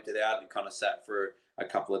we'd scraped it out and kind of sat for a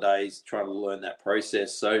couple of days trying to learn that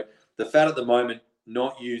process. So the fat at the moment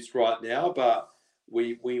not used right now, but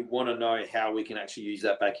we want to know how we can actually use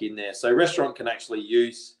that back in there. So restaurant can actually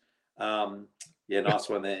use, nice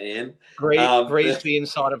one there, Ian. Grease the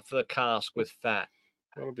inside of the cask with fat.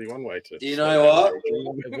 That would be one way to. You know what?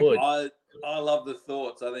 It would. I love the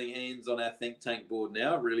thoughts. I think Ian's on our think tank board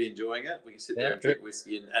now, really enjoying it. We can sit there and drink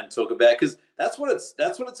whiskey and talk about, because that's what it's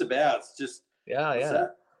about. It's just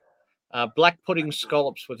black pudding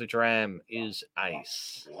scallops with a dram is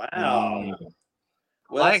ace. Wow.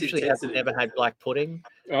 Well, I actually haven't ever had black pudding.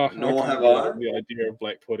 Nor have I. The idea of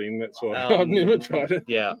black pudding, that's why I've never tried it.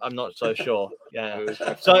 Yeah, I'm not so sure. Yeah. It was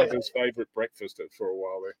my father's favourite breakfast for a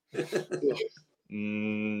while there.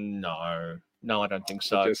 No. No, I don't think It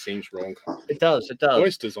so. just seems wrong. It does.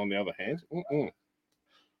 Oysters, on the other hand.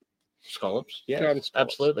 Scallops, yeah, Garden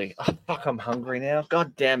scallops. absolutely. Oh, fuck, I'm hungry now.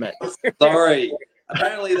 God damn it. Sorry.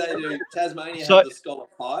 Apparently they do. Tasmania have the scallop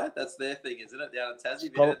pie. That's their thing, isn't it? Down in Tassie.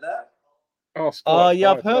 Have you heard that? Oh,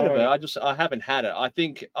 yeah, I've heard of it. I haven't had it. I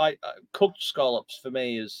think cooked scallops for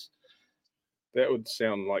me is that would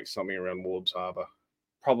sound like something around Warbs Harbour.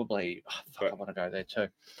 Probably. I want to go there too.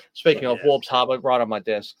 Speaking of Warbs Harbour, right on my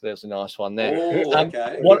desk, there's a nice one there. Oh,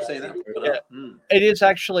 okay. What, I've seen that. It is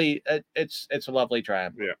actually. It's a lovely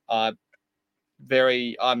dram. Yeah. I'm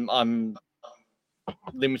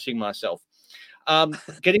limiting myself.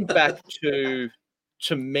 Getting back to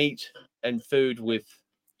meat and food with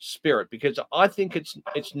spirit, because I think it's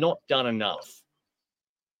not done enough,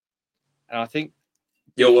 and I think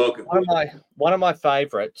you're welcome. One of my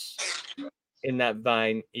favorites in that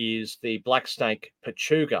vein is the Black Snake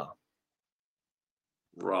Pechuga.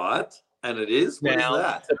 Right, and it is. What is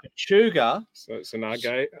that? The Pechuga. So it's an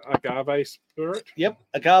agave spirit. Yep,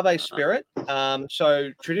 agave spirit.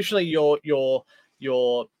 So traditionally, your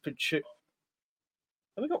Pechuga.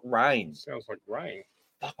 Have we got rain? Sounds like rain.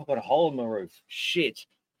 Fuck, I've got a hole in my roof. Shit.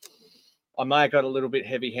 I may have got a little bit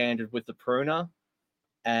heavy-handed with the pruner.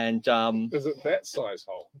 And is it that size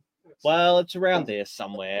hole? Well, it's around there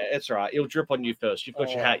somewhere. It's all right. It'll drip on you first. You've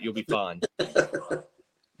got your hat. You'll be fine.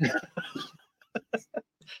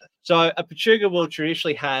 So a Pechuga will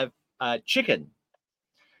traditionally have chicken.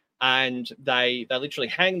 And they literally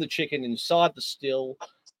hang the chicken inside the still.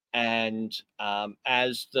 And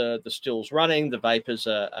as the still's running, the vapors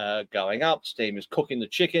are going up. Steam is cooking the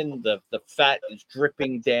chicken. The fat is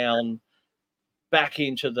dripping down back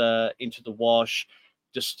into the wash,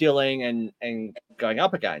 distilling and going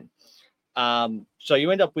up again. So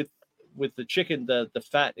you end up with the chicken. The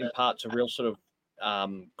fat imparts a real sort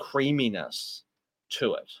of creaminess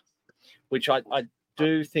to it, which I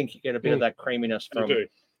do think you get a bit of that creaminess from.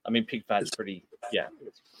 I mean, pig fat's pretty, yeah.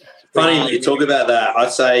 Funny you talk about that. I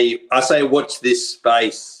say watch this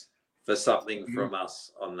space for something from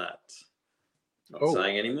us on that. Not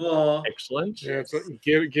saying anymore. Excellent. Yeah,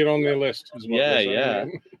 get on their list. Yeah.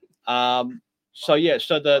 So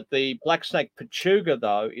the Black Snake Pechuga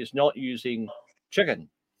though is not using chicken.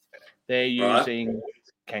 They're using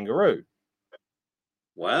kangaroo.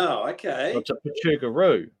 Wow. Okay. So it's a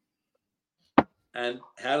Pechuga-roo. And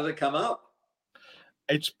how did it come up?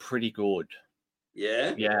 It's pretty good.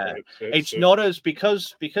 Yeah. It's not as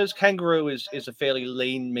because kangaroo is a fairly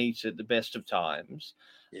lean meat at the best of times.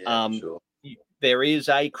 Yeah, sure. There is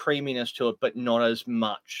a creaminess to it, but not as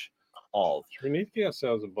much of. We need to get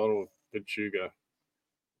ourselves a bottle of Pechuga,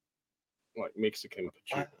 like Mexican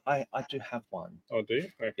Pechuga. I do have one. Oh, do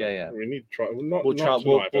you? Okay. Yeah. We need to try. Well, we'll try.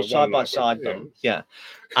 Tonight, we'll side by side them. Yeah.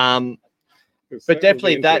 But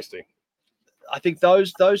definitely that. I think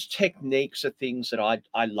those techniques are things that I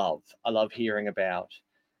love. I love hearing about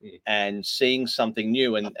and seeing something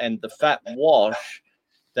new. And the fat wash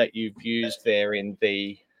that you've used there in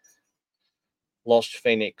the Lost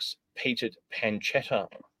Phoenix peated pancetta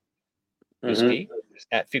whiskey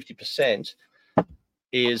at 50%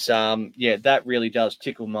 is that really does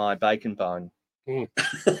tickle my bacon bone.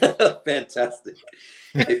 Fantastic.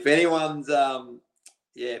 If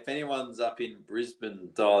anyone's up in Brisbane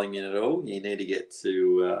dialing in at all, you need to get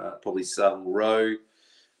to probably Southern Row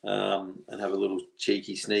and have a little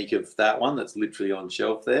cheeky sneak of that one that's literally on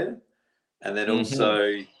shelf there. And then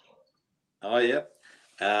also, char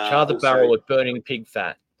the barrel with burning pig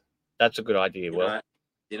fat. That's a good idea.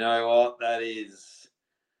 You know what? That is,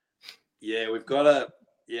 we've got to,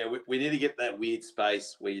 we need to get that weird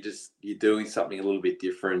space where you're doing something a little bit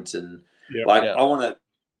different. And I want to,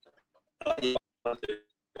 like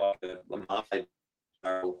a marmalade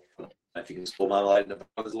barrel. I don't know if you can store marmalade in a barrel.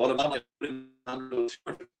 There's a lot of marmalade in 100 or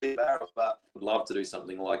 250 barrels, but I'd love to do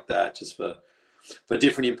something like that just for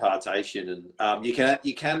different impartation. And you can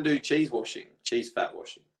do cheese fat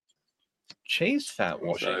washing. Cheese fat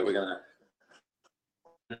washing. So we're gonna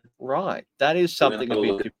that is something a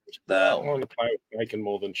bit different. I want to play with making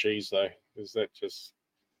more than cheese though. Is that just?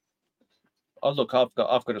 Oh look, I've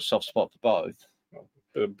got a soft spot for both.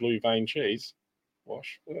 The blue vein cheese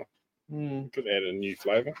wash. Could add a new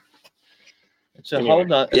flavour. It's a whole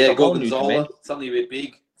gorgonzola, something a bit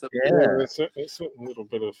big. It's a little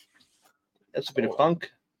bit of. That's a bit of funk.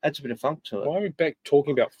 That's a bit of funk to it. Why are we back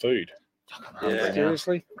talking about food?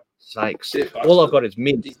 Seriously? Sakes. All I've got is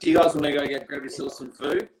mint. Do you guys want to go grab yourself some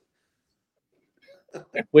food?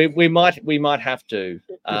 We might have to.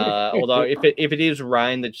 Although if it is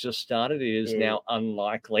rain that's just started, it is now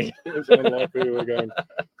unlikely. It's unlikely we're going.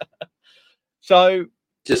 So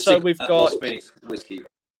we've got whiskey.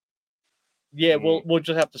 Yeah, we'll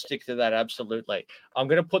just have to stick to that. Absolutely. I'm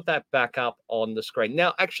going to put that back up on the screen.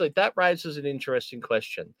 Now, actually, that raises an interesting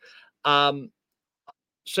question.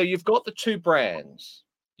 So you've got the two brands.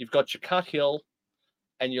 You've got your Cut Hill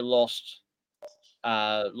and your Lost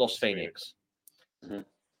Phoenix. Mm-hmm.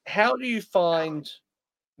 How do you find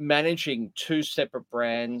managing two separate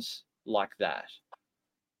brands like that?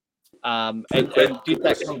 And did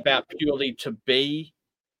that come about purely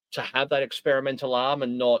to have that experimental arm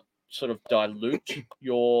and not sort of dilute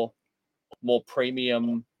your more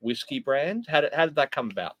premium whiskey brand? How did that come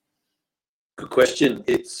about? Good question.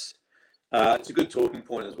 It's a good talking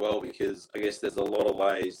point as well, because I guess there's a lot of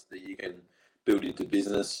ways that you can build into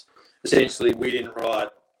business. Essentially, we didn't write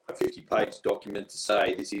a 50-page document to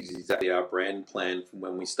say this is exactly our brand plan from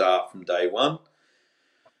when we start from day one.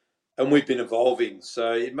 And we've been evolving.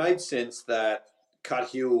 So it made sense that Cut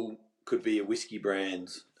Hill could be a whiskey brand.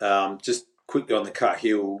 Just quickly on the Cut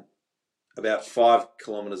Hill, about 5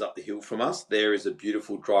 kilometres up the hill from us, there is a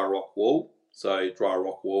beautiful dry rock wall. So dry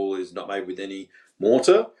rock wall is not made with any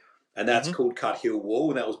mortar, and that's called Cut Hill Wall,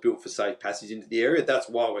 and that was built for safe passage into the area. That's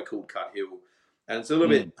why we're called Cut Hill. And it's a little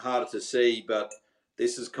bit harder to see, but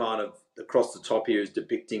this is kind of across the top here is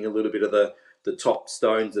depicting a little bit of the top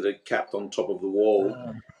stones that are capped on top of the wall.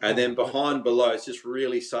 And then below, it's just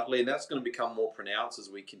really subtly, and that's going to become more pronounced as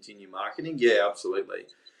we continue marketing. Yeah, absolutely.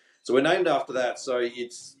 So we're named after that. So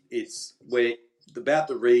we're about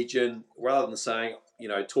the region, rather than saying,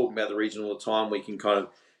 talking about the region all the time, we can kind of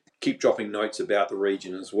keep dropping notes about the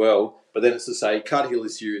region as well. But then it's to say Cut Hill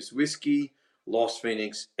is serious whiskey, Lost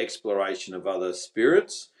Phoenix, exploration of other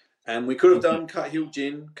spirits. And we could have done Cut Hill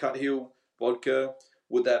gin, Cut Hill vodka.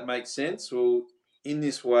 Would that make sense? Well, in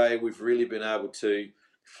this way, we've really been able to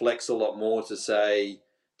flex a lot more to say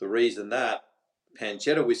the reason that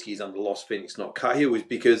pancetta whiskey is under Lost Phoenix, not Cut Hill, is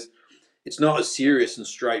because it's not as serious and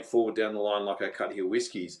straightforward down the line like our Cut Hill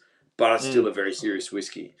whiskies, but it's still a very serious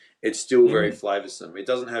whiskey. It's still very flavoursome. It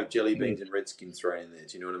doesn't have jelly beans and redskins thrown in there.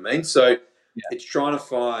 Do you know what I mean? So it's trying to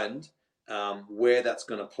find where that's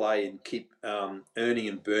going to play and keep earning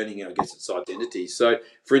and burning, I guess, its identity. So,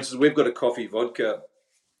 for instance, we've got a coffee vodka,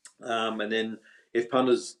 and then if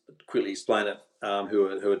punters quickly explain it,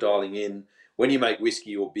 who are dialing in, when you make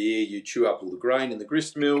whiskey or beer, you chew up all the grain in the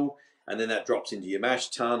grist mill, and then that drops into your mash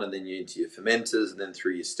tun, and then into your fermenters, and then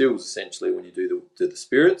through your stills, essentially, when you do the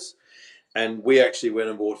spirits. And we actually went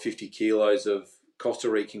and bought 50 kilos of Costa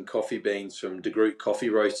Rican coffee beans from De Groot Coffee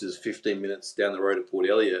Roasters 15 minutes down the road at Port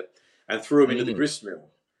Elliot, and threw them into the grist mill.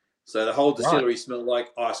 So the whole distillery smelled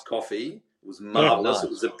like iced coffee. It was marvellous. Nice. It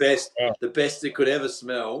was the best it could ever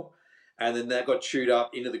smell. And then that got chewed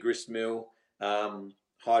up into the grist mill,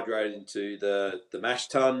 hydrated into the mash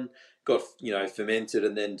tun, got fermented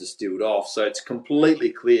and then distilled off. So it's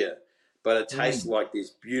completely clear, but it tastes like this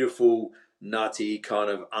beautiful, nutty kind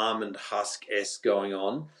of almond husk-esque going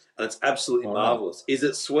on, and it's absolutely marvelous. Is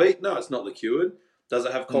it sweet? No, it's not liqueured. Does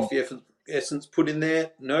it have coffee essence put in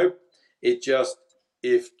there? Nope. It just,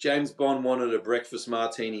 if James Bond wanted a breakfast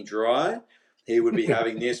martini dry, he would be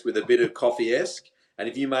having this with a bit of coffee-esque. And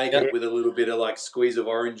if you make it with a little bit of like squeeze of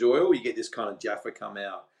orange oil, you get this kind of Jaffa come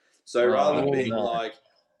out. So rather than being like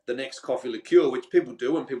the next coffee liqueur, which people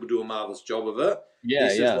do, and people do a marvelous job of it,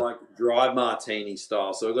 this is like dry martini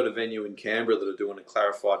style. So I've got a venue in Canberra that are doing a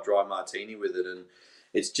clarified dry martini with it, and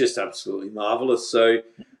it's just absolutely marvelous. So,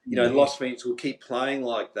 Lost Phoenix will keep playing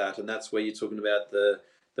like that, and that's where you're talking about the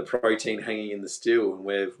protein hanging in the still, and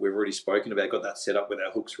we've already spoken about, got that set up with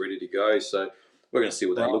our hooks ready to go. So we're going to see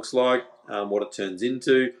what that looks like, what it turns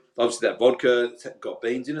into. Obviously, that vodka got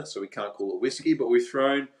beans in it, so we can't call it whiskey, but we've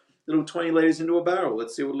thrown little 20 litres into a barrel.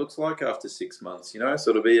 Let's see what it looks like after 6 months, So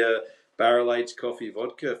it'll be a barrel-aged coffee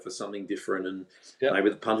vodka for something different, and maybe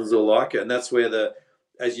the punters will like it. And that's where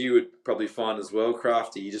as you would probably find as well,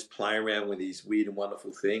 Crafty, you just play around with these weird and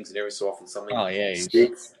wonderful things, and every so often something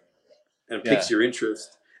sticks and piques your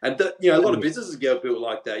interest. And a lot of businesses get built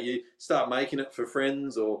like that. You start making it for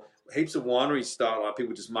friends, or heaps of wineries start like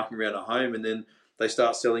people just mucking around at home, and then they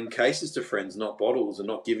start selling cases to friends, not bottles, and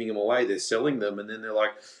not giving them away. They're selling them, and then they're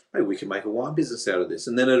like, hey, we can make a wine business out of this.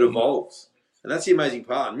 And then it evolves. And that's the amazing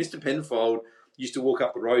part. And Mr. Penfold used to walk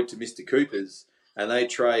up the road to Mr. Cooper's, and they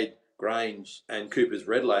trade Grange and Cooper's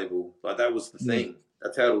Red Label. Like, that was the thing.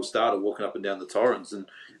 That's how it all started, walking up and down the Torrens, and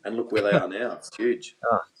look where they are now. It's huge.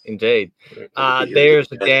 Indeed.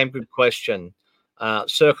 There's a damn good question.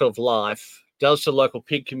 Circle of Life. Does the local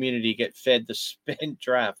pig community get fed the spent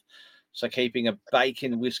draft? So keeping a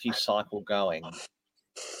bacon whiskey cycle going.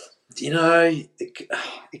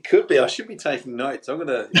 It could be. I should be taking notes. I'm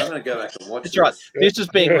gonna go back and watch. That's right. This is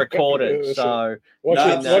being recorded, so you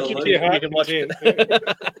can watch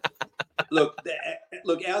it. Look,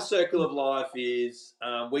 our circle of life is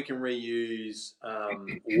we can reuse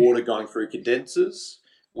water going through condensers.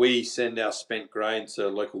 We send our spent grain to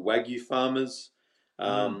local Wagyu farmers.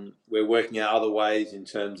 We're working out other ways in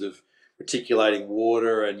terms of reticulating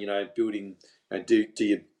water and, building, do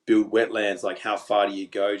you build wetlands? Like how far do you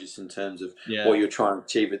go just in terms of what you're trying to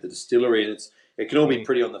achieve at the distillery? And it can all be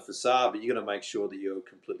pretty on the facade, but you got to make sure that you're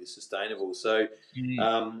completely sustainable. So,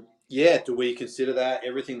 do we consider that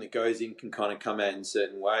everything that goes in can kind of come out in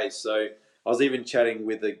certain ways? So I was even chatting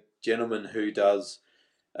with a gentleman who does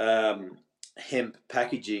hemp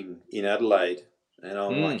packaging in Adelaide. And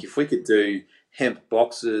I'm like, if we could do hemp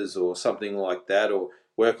boxes or something like that, or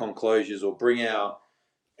work on closures or bring our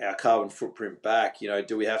carbon footprint back,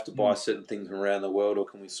 do we have to buy certain things from around the world, or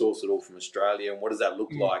can we source it all from Australia? And what does that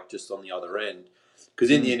look like just on the other end?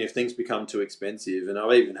 Because in the end, if things become too expensive, and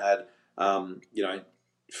I've even had,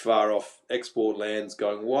 far off export lands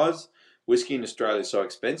going, why is whiskey in Australia so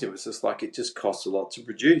expensive? It's just like it just costs a lot to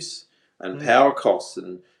produce, and power costs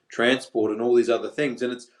and transport and all these other things.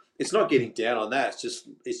 And it's not getting down on that.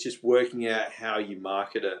 It's just working out how you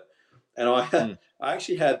market it. And I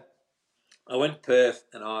went to Perth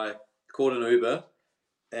and I called an Uber,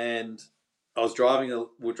 and we're driving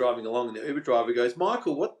along, and the Uber driver goes,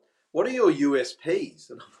 Michael, what are your USPs?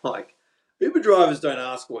 And I'm like, Uber drivers don't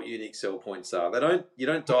ask what unique sell points are. You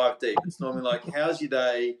don't dive deep. It's normally like, how's your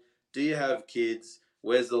day? Do you have kids?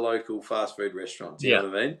 Where's the local fast food restaurant? Do you know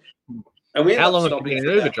what I mean? And we How long have you been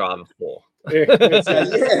an Uber driver for?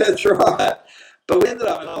 That's right. But we ended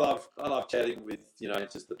up, and I love chatting with,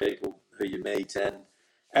 just the people who you meet,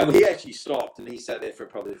 and we actually stopped, and he sat there for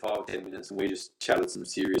probably 5 or 10 minutes, and we just chatted some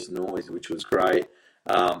serious noise, which was great.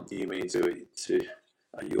 You mean to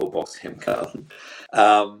your box, Hemcar?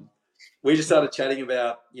 We just started chatting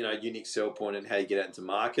about, unique sell point and how you get out into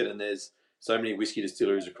market. And there's so many whiskey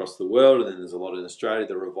distilleries across the world, and then there's a lot in Australia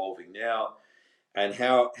that are evolving now. And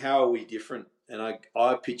how are we different? And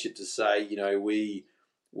I pitch it to say,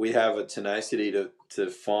 we have a tenacity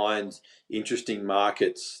to find interesting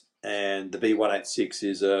markets, and the B186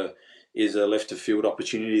 is a left of field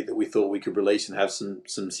opportunity that we thought we could release and have some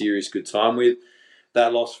serious good time with.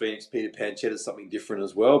 That Lost Phoenix Peter Pancetta is something different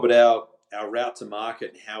as well, but our route to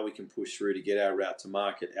market and how we can push through to get our route to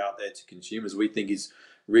market out there to consumers, we think is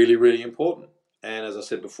really, really important. And as I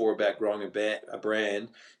said before about growing a brand,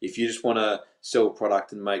 if you just want to sell a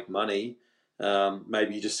product and make money,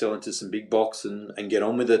 maybe you just sell into some big box and get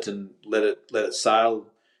on with it and let it sail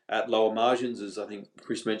at lower margins, as I think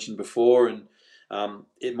Chris mentioned before. And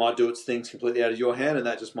it might do its things completely out of your hand, and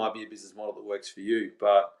that just might be a business model that works for you.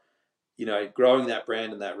 But growing that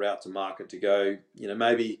brand and that route to market to go,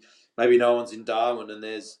 maybe no one's in Darwin and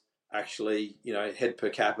there's actually, head per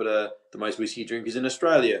capita, the most whiskey drinkers in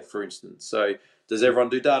Australia, for instance. So does everyone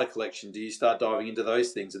do data collection? Do you start diving into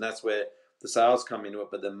those things? And that's where the sales come into it,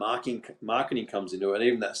 but the marketing comes into it. And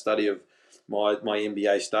even that study of my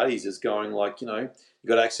MBA studies is going like, you've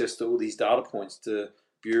got access to all these data points to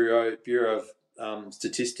Bureau of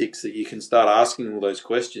Statistics that you can start asking all those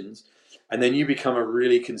questions. And then you become a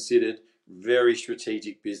really considered, very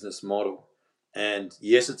strategic business model. And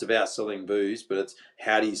yes, it's about selling booze, but it's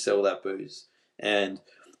how do you sell that booze? And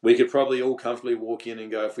we could probably all comfortably walk in and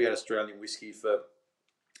go, if we had Australian whiskey for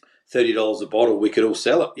 $30 a bottle, we could all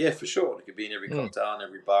sell it. Yeah, for sure. It could be in every cocktail and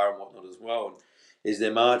every bar and whatnot as well. And is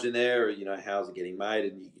there margin there? Or, how's it getting made?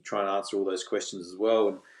 And you try and answer all those questions as well.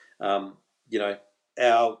 And,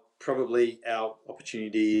 our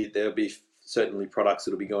opportunity, there'll be certainly products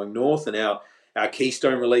that'll be going north, and our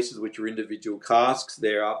Keystone releases, which are individual casks,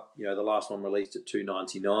 they're up. The last one released at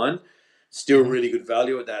 $2.99, still really good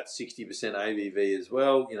value at that 60% ABV as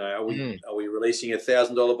well. Are we releasing a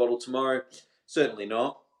 $1,000 bottle tomorrow? Certainly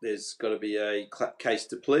not. There's got to be a case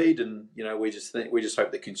to plead, and we just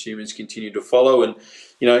hope that consumers continue to follow.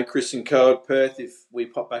 And Chris and Co at Perth, if we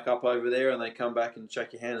pop back up over there and they come back and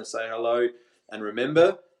shake your hand and say hello and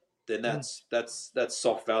remember, then that's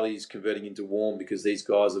soft values converting into warm, because these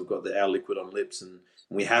guys have got our liquid on lips, and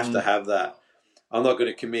we have to have that. I'm not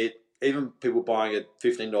going to commit. Even people buying a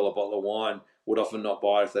 $15 bottle of wine would often not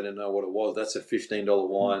buy it if they didn't know what it was. That's a $15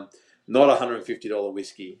 wine, not a $150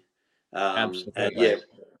 whiskey. Absolutely. And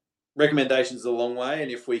recommendations are a long way.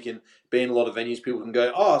 And if we can be in a lot of venues, people can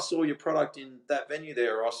go, oh, I saw your product in that venue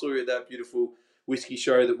there, or I saw you at that beautiful whiskey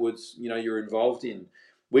show that was, you're involved in.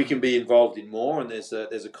 We can be involved in more, and there's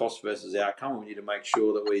a cost versus outcome. We need to make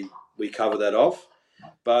sure that we cover that off.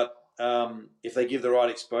 But if they give the right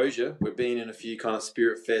exposure, we've been in a few kind of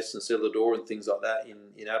spirit fests and Cellar Door and things like that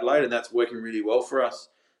in Adelaide, and that's working really well for us.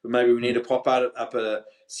 But maybe we need to pop out up at a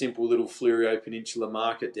simple little Fleurieu Peninsula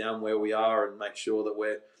market down where we are and make sure that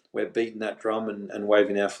we're we're beating that drum and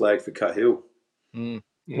waving our flag for Cut Hill.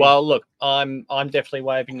 Well, look, I'm definitely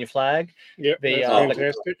waving your flag. Yeah, The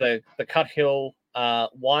fantastic. the Cut Hill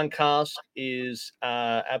wine cask is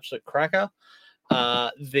absolute cracker.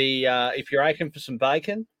 If you're aching for some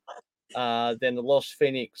bacon, then the Lost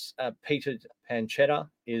Phoenix peated pancetta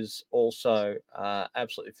is also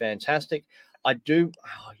absolutely fantastic. I do,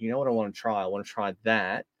 you know what I want to try? I want to try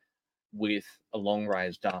that with a Long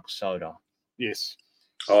Range dark soda. Yes.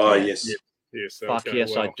 Oh, yes. Yes. Fuck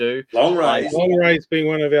yes, well. I do. Long Range being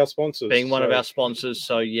one of our sponsors.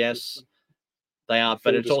 So yes, they are.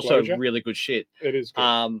 But it's disclosure. also really good shit. It is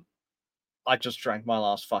good. I just drank my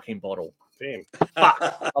last fucking bottle. Damn.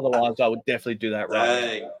 Fuck. Otherwise, I would definitely do that right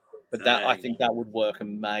Dang. now. But I think that would work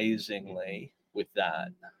amazingly with that.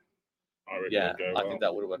 I reckon Yeah, it'll go I think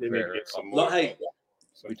that would work we very need to get some well. more. Hey,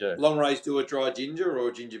 we do. Long Range do a dry ginger or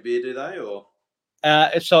a ginger beer, do they? Or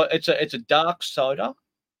it's a dark soda.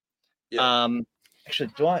 Yeah.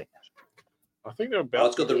 Actually, do I? I think they're about.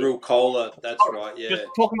 It's got the real cola. That's right. Yeah. Just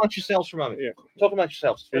talk amongst yourselves for a moment. Yeah. Talk amongst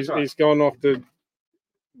yourselves. He's gone off to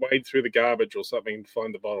wade through the garbage or something to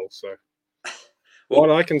find the bottle. So Well,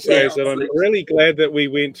 what I can say is that I'm really glad that we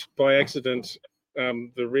went by accident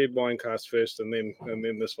the red wine cast first and then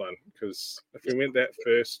this one, because if we went that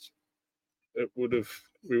first, we would have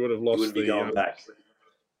lost wouldn't be going back.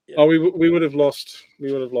 Yeah. Oh, we would have lost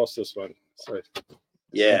this one. So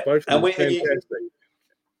yeah, both and fantastic.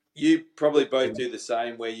 You probably both do the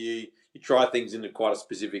same, where you try things into quite a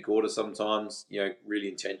specific order sometimes, really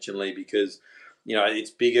intentionally, because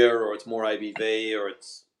it's bigger or it's more ABV or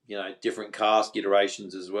it's different cask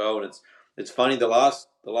iterations as well. And it's funny, the last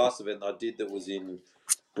event I did that was in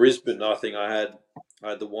Brisbane, I think I had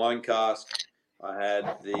the wine cask, I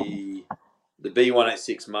had the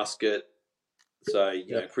B186 muscat, so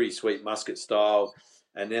pretty sweet muscat style,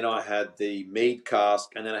 and then I had the mead cask,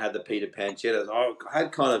 and then I had the peated pancetta. I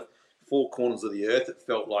had kind of four corners of the earth. It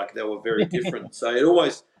felt like they were very different. So it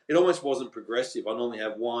almost wasn't progressive. I normally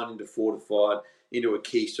have wine into fortified, into a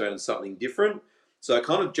keystone, and something different. So I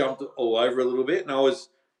kind of jumped all over a little bit, and I was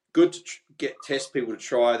good to test people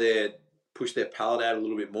to push their palate out a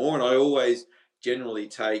little bit more. And I always generally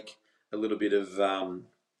take a little bit of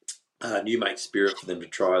new make spirit for them to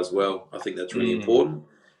try as well. I think that's really important.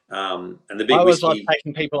 And the big always whiskey. like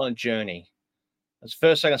taking people on a journey. That's the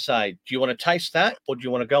first thing I say. Do you want to taste that, or do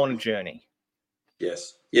you want to go on a journey?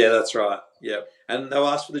 Yes. Yeah, that's right. Yeah, and they'll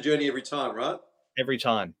ask for the journey every time, right? Every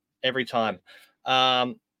time.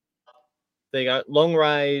 There you go. Long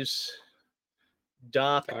Range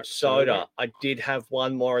dark soda. I did have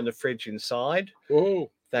one more in the fridge inside.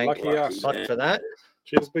 Oh, thank you much for that.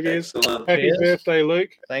 Cheers, biggies. Happy birthday, Luke.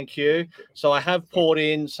 Thank you. So I have poured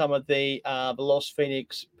in some of the Lost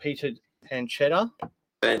Phoenix peated pancetta.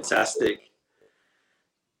 Fantastic.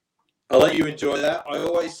 I'll let you enjoy that. I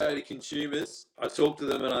always say to consumers, I talk to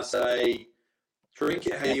them and I say, drink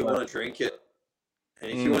it how you want to drink it.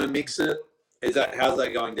 And if you want to mix it, how's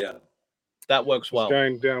that going down? That works well. It's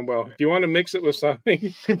going down well. If you want to mix it with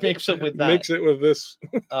something, mix it with that. Mix it with this.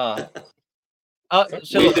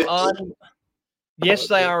 Yes,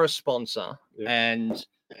 they are a sponsor, and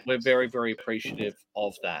we're very, very appreciative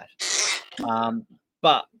of that.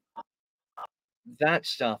 But that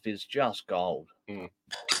stuff is just gold.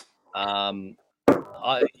 I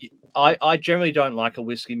generally don't like a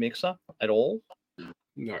whiskey mixer at all.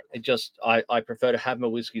 No. I prefer to have my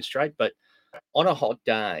whiskey straight, but on a hot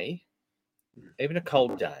day, even a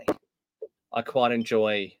cold day, I quite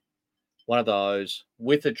enjoy one of those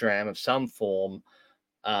with a dram of some form,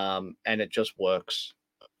 and it just works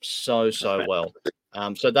so well.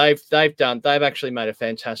 So they've actually made a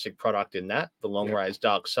fantastic product in that, the Long Range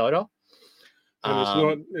dark soda.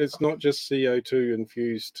 And it's not just CO2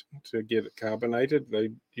 infused to get it carbonated. They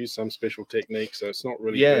use some special technique, so it's not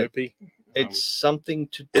really burpy. It's something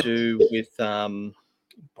to do with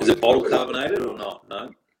is it bottle carbonated or not?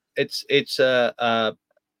 No. It's they're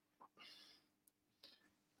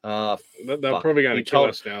probably going to kill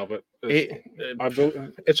us now, but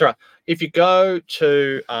it's all right. If you go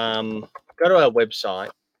to our website,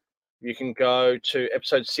 you can go to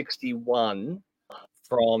episode 61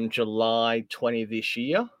 from July 20 this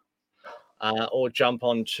year, or jump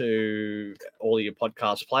onto all your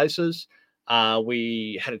podcast places.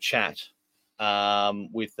 We had a chat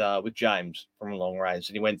with James from Long Range,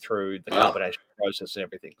 and he went through the carbonation process and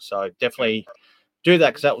everything. So definitely do that,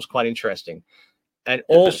 because that was quite interesting. And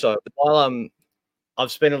also, while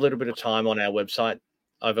I've spent a little bit of time on our website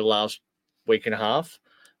over the last week and a half,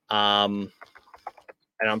 and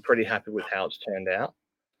I'm pretty happy with how it's turned out.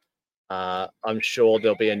 I'm sure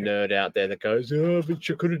there'll be a nerd out there that goes, "Oh, but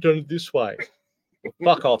you could have done it this way."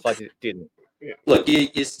 Fuck off, I didn't. Yeah. Look,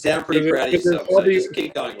 you sound pretty proud of yourself, so just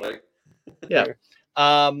keep going, Luke. Yeah.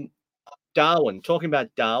 Darwin, talking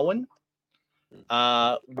about Darwin,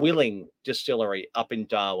 Willing Distillery up in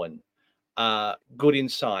Darwin. Good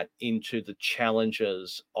insight into the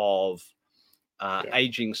challenges of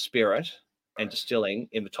aging spirit and distilling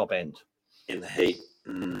in the top end. In the heat.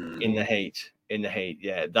 In the heat,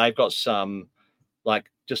 yeah. They've got some, like,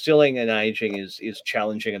 distilling and aging is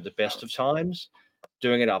challenging at the best of times.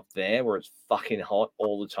 Doing it up there where it's fucking hot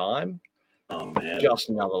all the time, oh man, just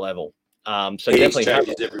another level. So heat definitely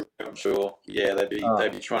exchanges everywhere, I'm sure. Yeah, they'd be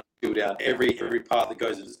trying to chill down every part that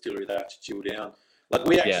goes to the distillery. They have to chill down. Like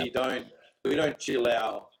we actually don't chill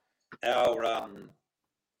our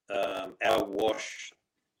wort,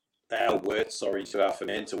 to our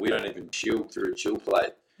fermenter. We don't even chill through a chill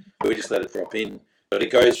plate. We just let it drop in. But it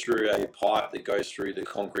goes through a pipe that goes through the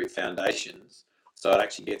concrete foundations. So it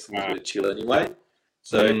actually gets a little bit of chill anyway.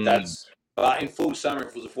 So that's in full summer,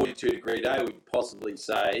 if it was a 42-degree day, we'd possibly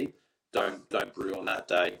say don't brew on that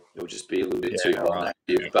day. It'll just be a little bit too hot and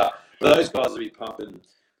active. But those guys will be pumping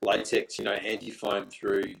latex, anti-foam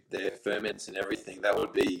through their ferments and everything. That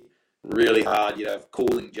would be really hard. You'd have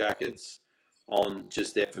cooling jackets on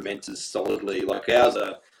just their fermenters solidly. Like ours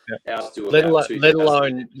do let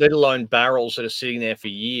alone barrels that are sitting there for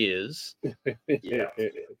years. Yeah.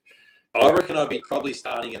 I reckon I'd be probably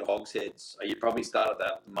starting at hogsheads. You'd probably start at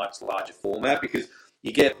that much larger format because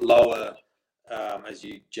you get lower, as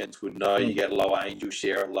you gents would know, you get lower angel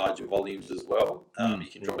share at larger volumes as well. You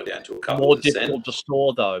can drop it down to a couple more of percent. Difficult to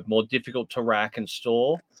store, though. More difficult to rack and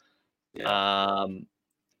store. Yeah.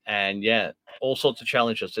 And yeah, all sorts of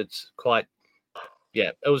challenges. It's quite,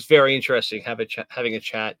 it was very interesting having a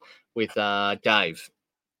chat with Dave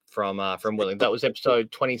from Willing. That was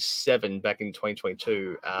episode 27 back in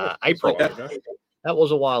 2022, April. That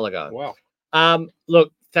was a while ago. Wow.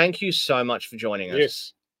 Look, thank you so much for joining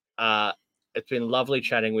us. Yes. It's been lovely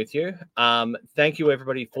chatting with you. Thank you,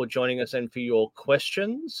 everybody, for joining us and for your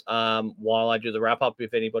questions. While I do the wrap up,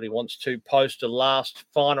 if anybody wants to post a last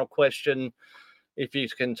final question, if you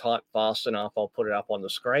can type fast enough, I'll put it up on the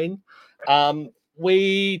screen.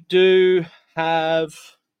 We do have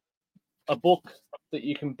a book that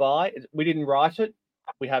you can buy. We didn't write it.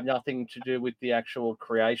 We have nothing to do with the actual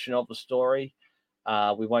creation of the story.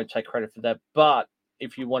 We won't take credit for that. But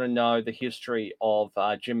if you want to know the history of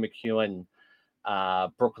Jim McEwen,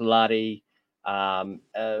 Brooke Luddy,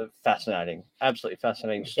 fascinating, absolutely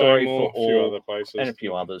fascinating story for all, few other places. And a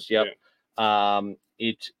few others. Yep. Yeah.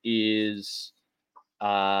 It is,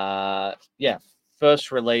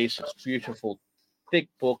 first release. It's beautiful, thick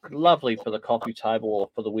book, lovely for the coffee table or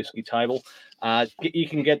for the whiskey table. You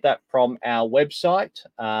can get that from our website,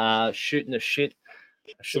 Shooting the Shit.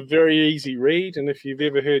 It's a very easy read, and if you've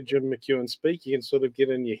ever heard Jim McEwen speak, you can sort of get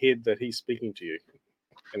in your head that he's speaking to you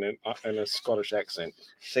in a Scottish accent.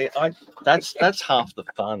 See, that's half the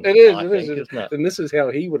fun. It is, isn't it? And this is how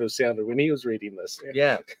he would have sounded when he was reading this.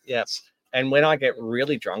 Yeah. And when I get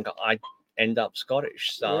really drunk, I end up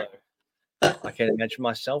Scottish. So I can imagine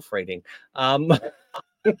myself reading.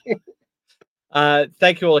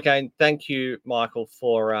 Thank you all again. Thank you, Michael,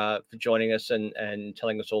 for joining us and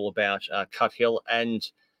telling us all about Cut Hill and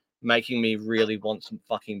making me really want some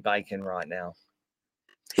fucking bacon right now.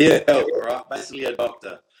 Yeah, right. Basically a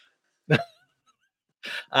doctor.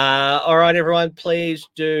 All right, everyone, please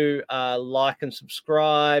do like and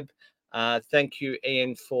subscribe. Thank you,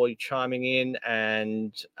 Ian, for chiming in.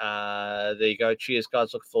 And there you go. Cheers,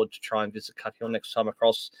 guys. Look forward to try and visit Cut Hill next time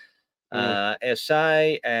across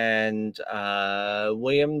SA. And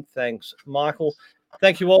William, thanks, Michael.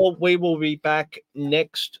 Thank you all. We will be back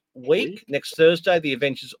next week, next Thursday. The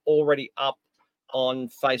event is already up on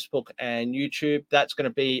Facebook and YouTube. That's going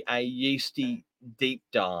to be a yeasty deep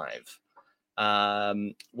dive.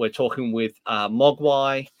 We're talking with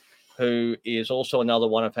Mogwai, who is also another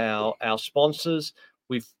one of our sponsors.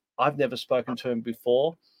 I've never spoken to him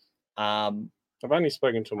before. I've only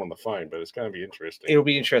spoken to him on the phone, but it's going to be interesting. It'll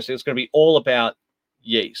be interesting. It's going to be all about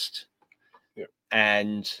yeast. Yeah.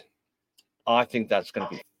 And I think that's going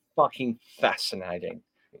to be fucking fascinating.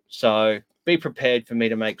 So be prepared for me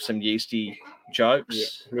to make some yeasty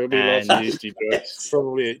jokes. Yeah, there'll be lots of yeasty jokes.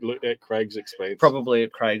 Probably at Craig's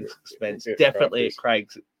expense. Definitely at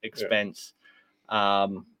Craig's expense.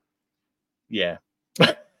 Yeah.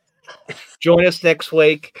 Join us next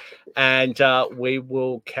week, and we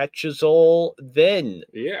will catch us all then.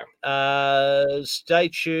 Yeah. Stay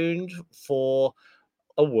tuned for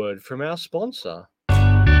a word from our sponsor.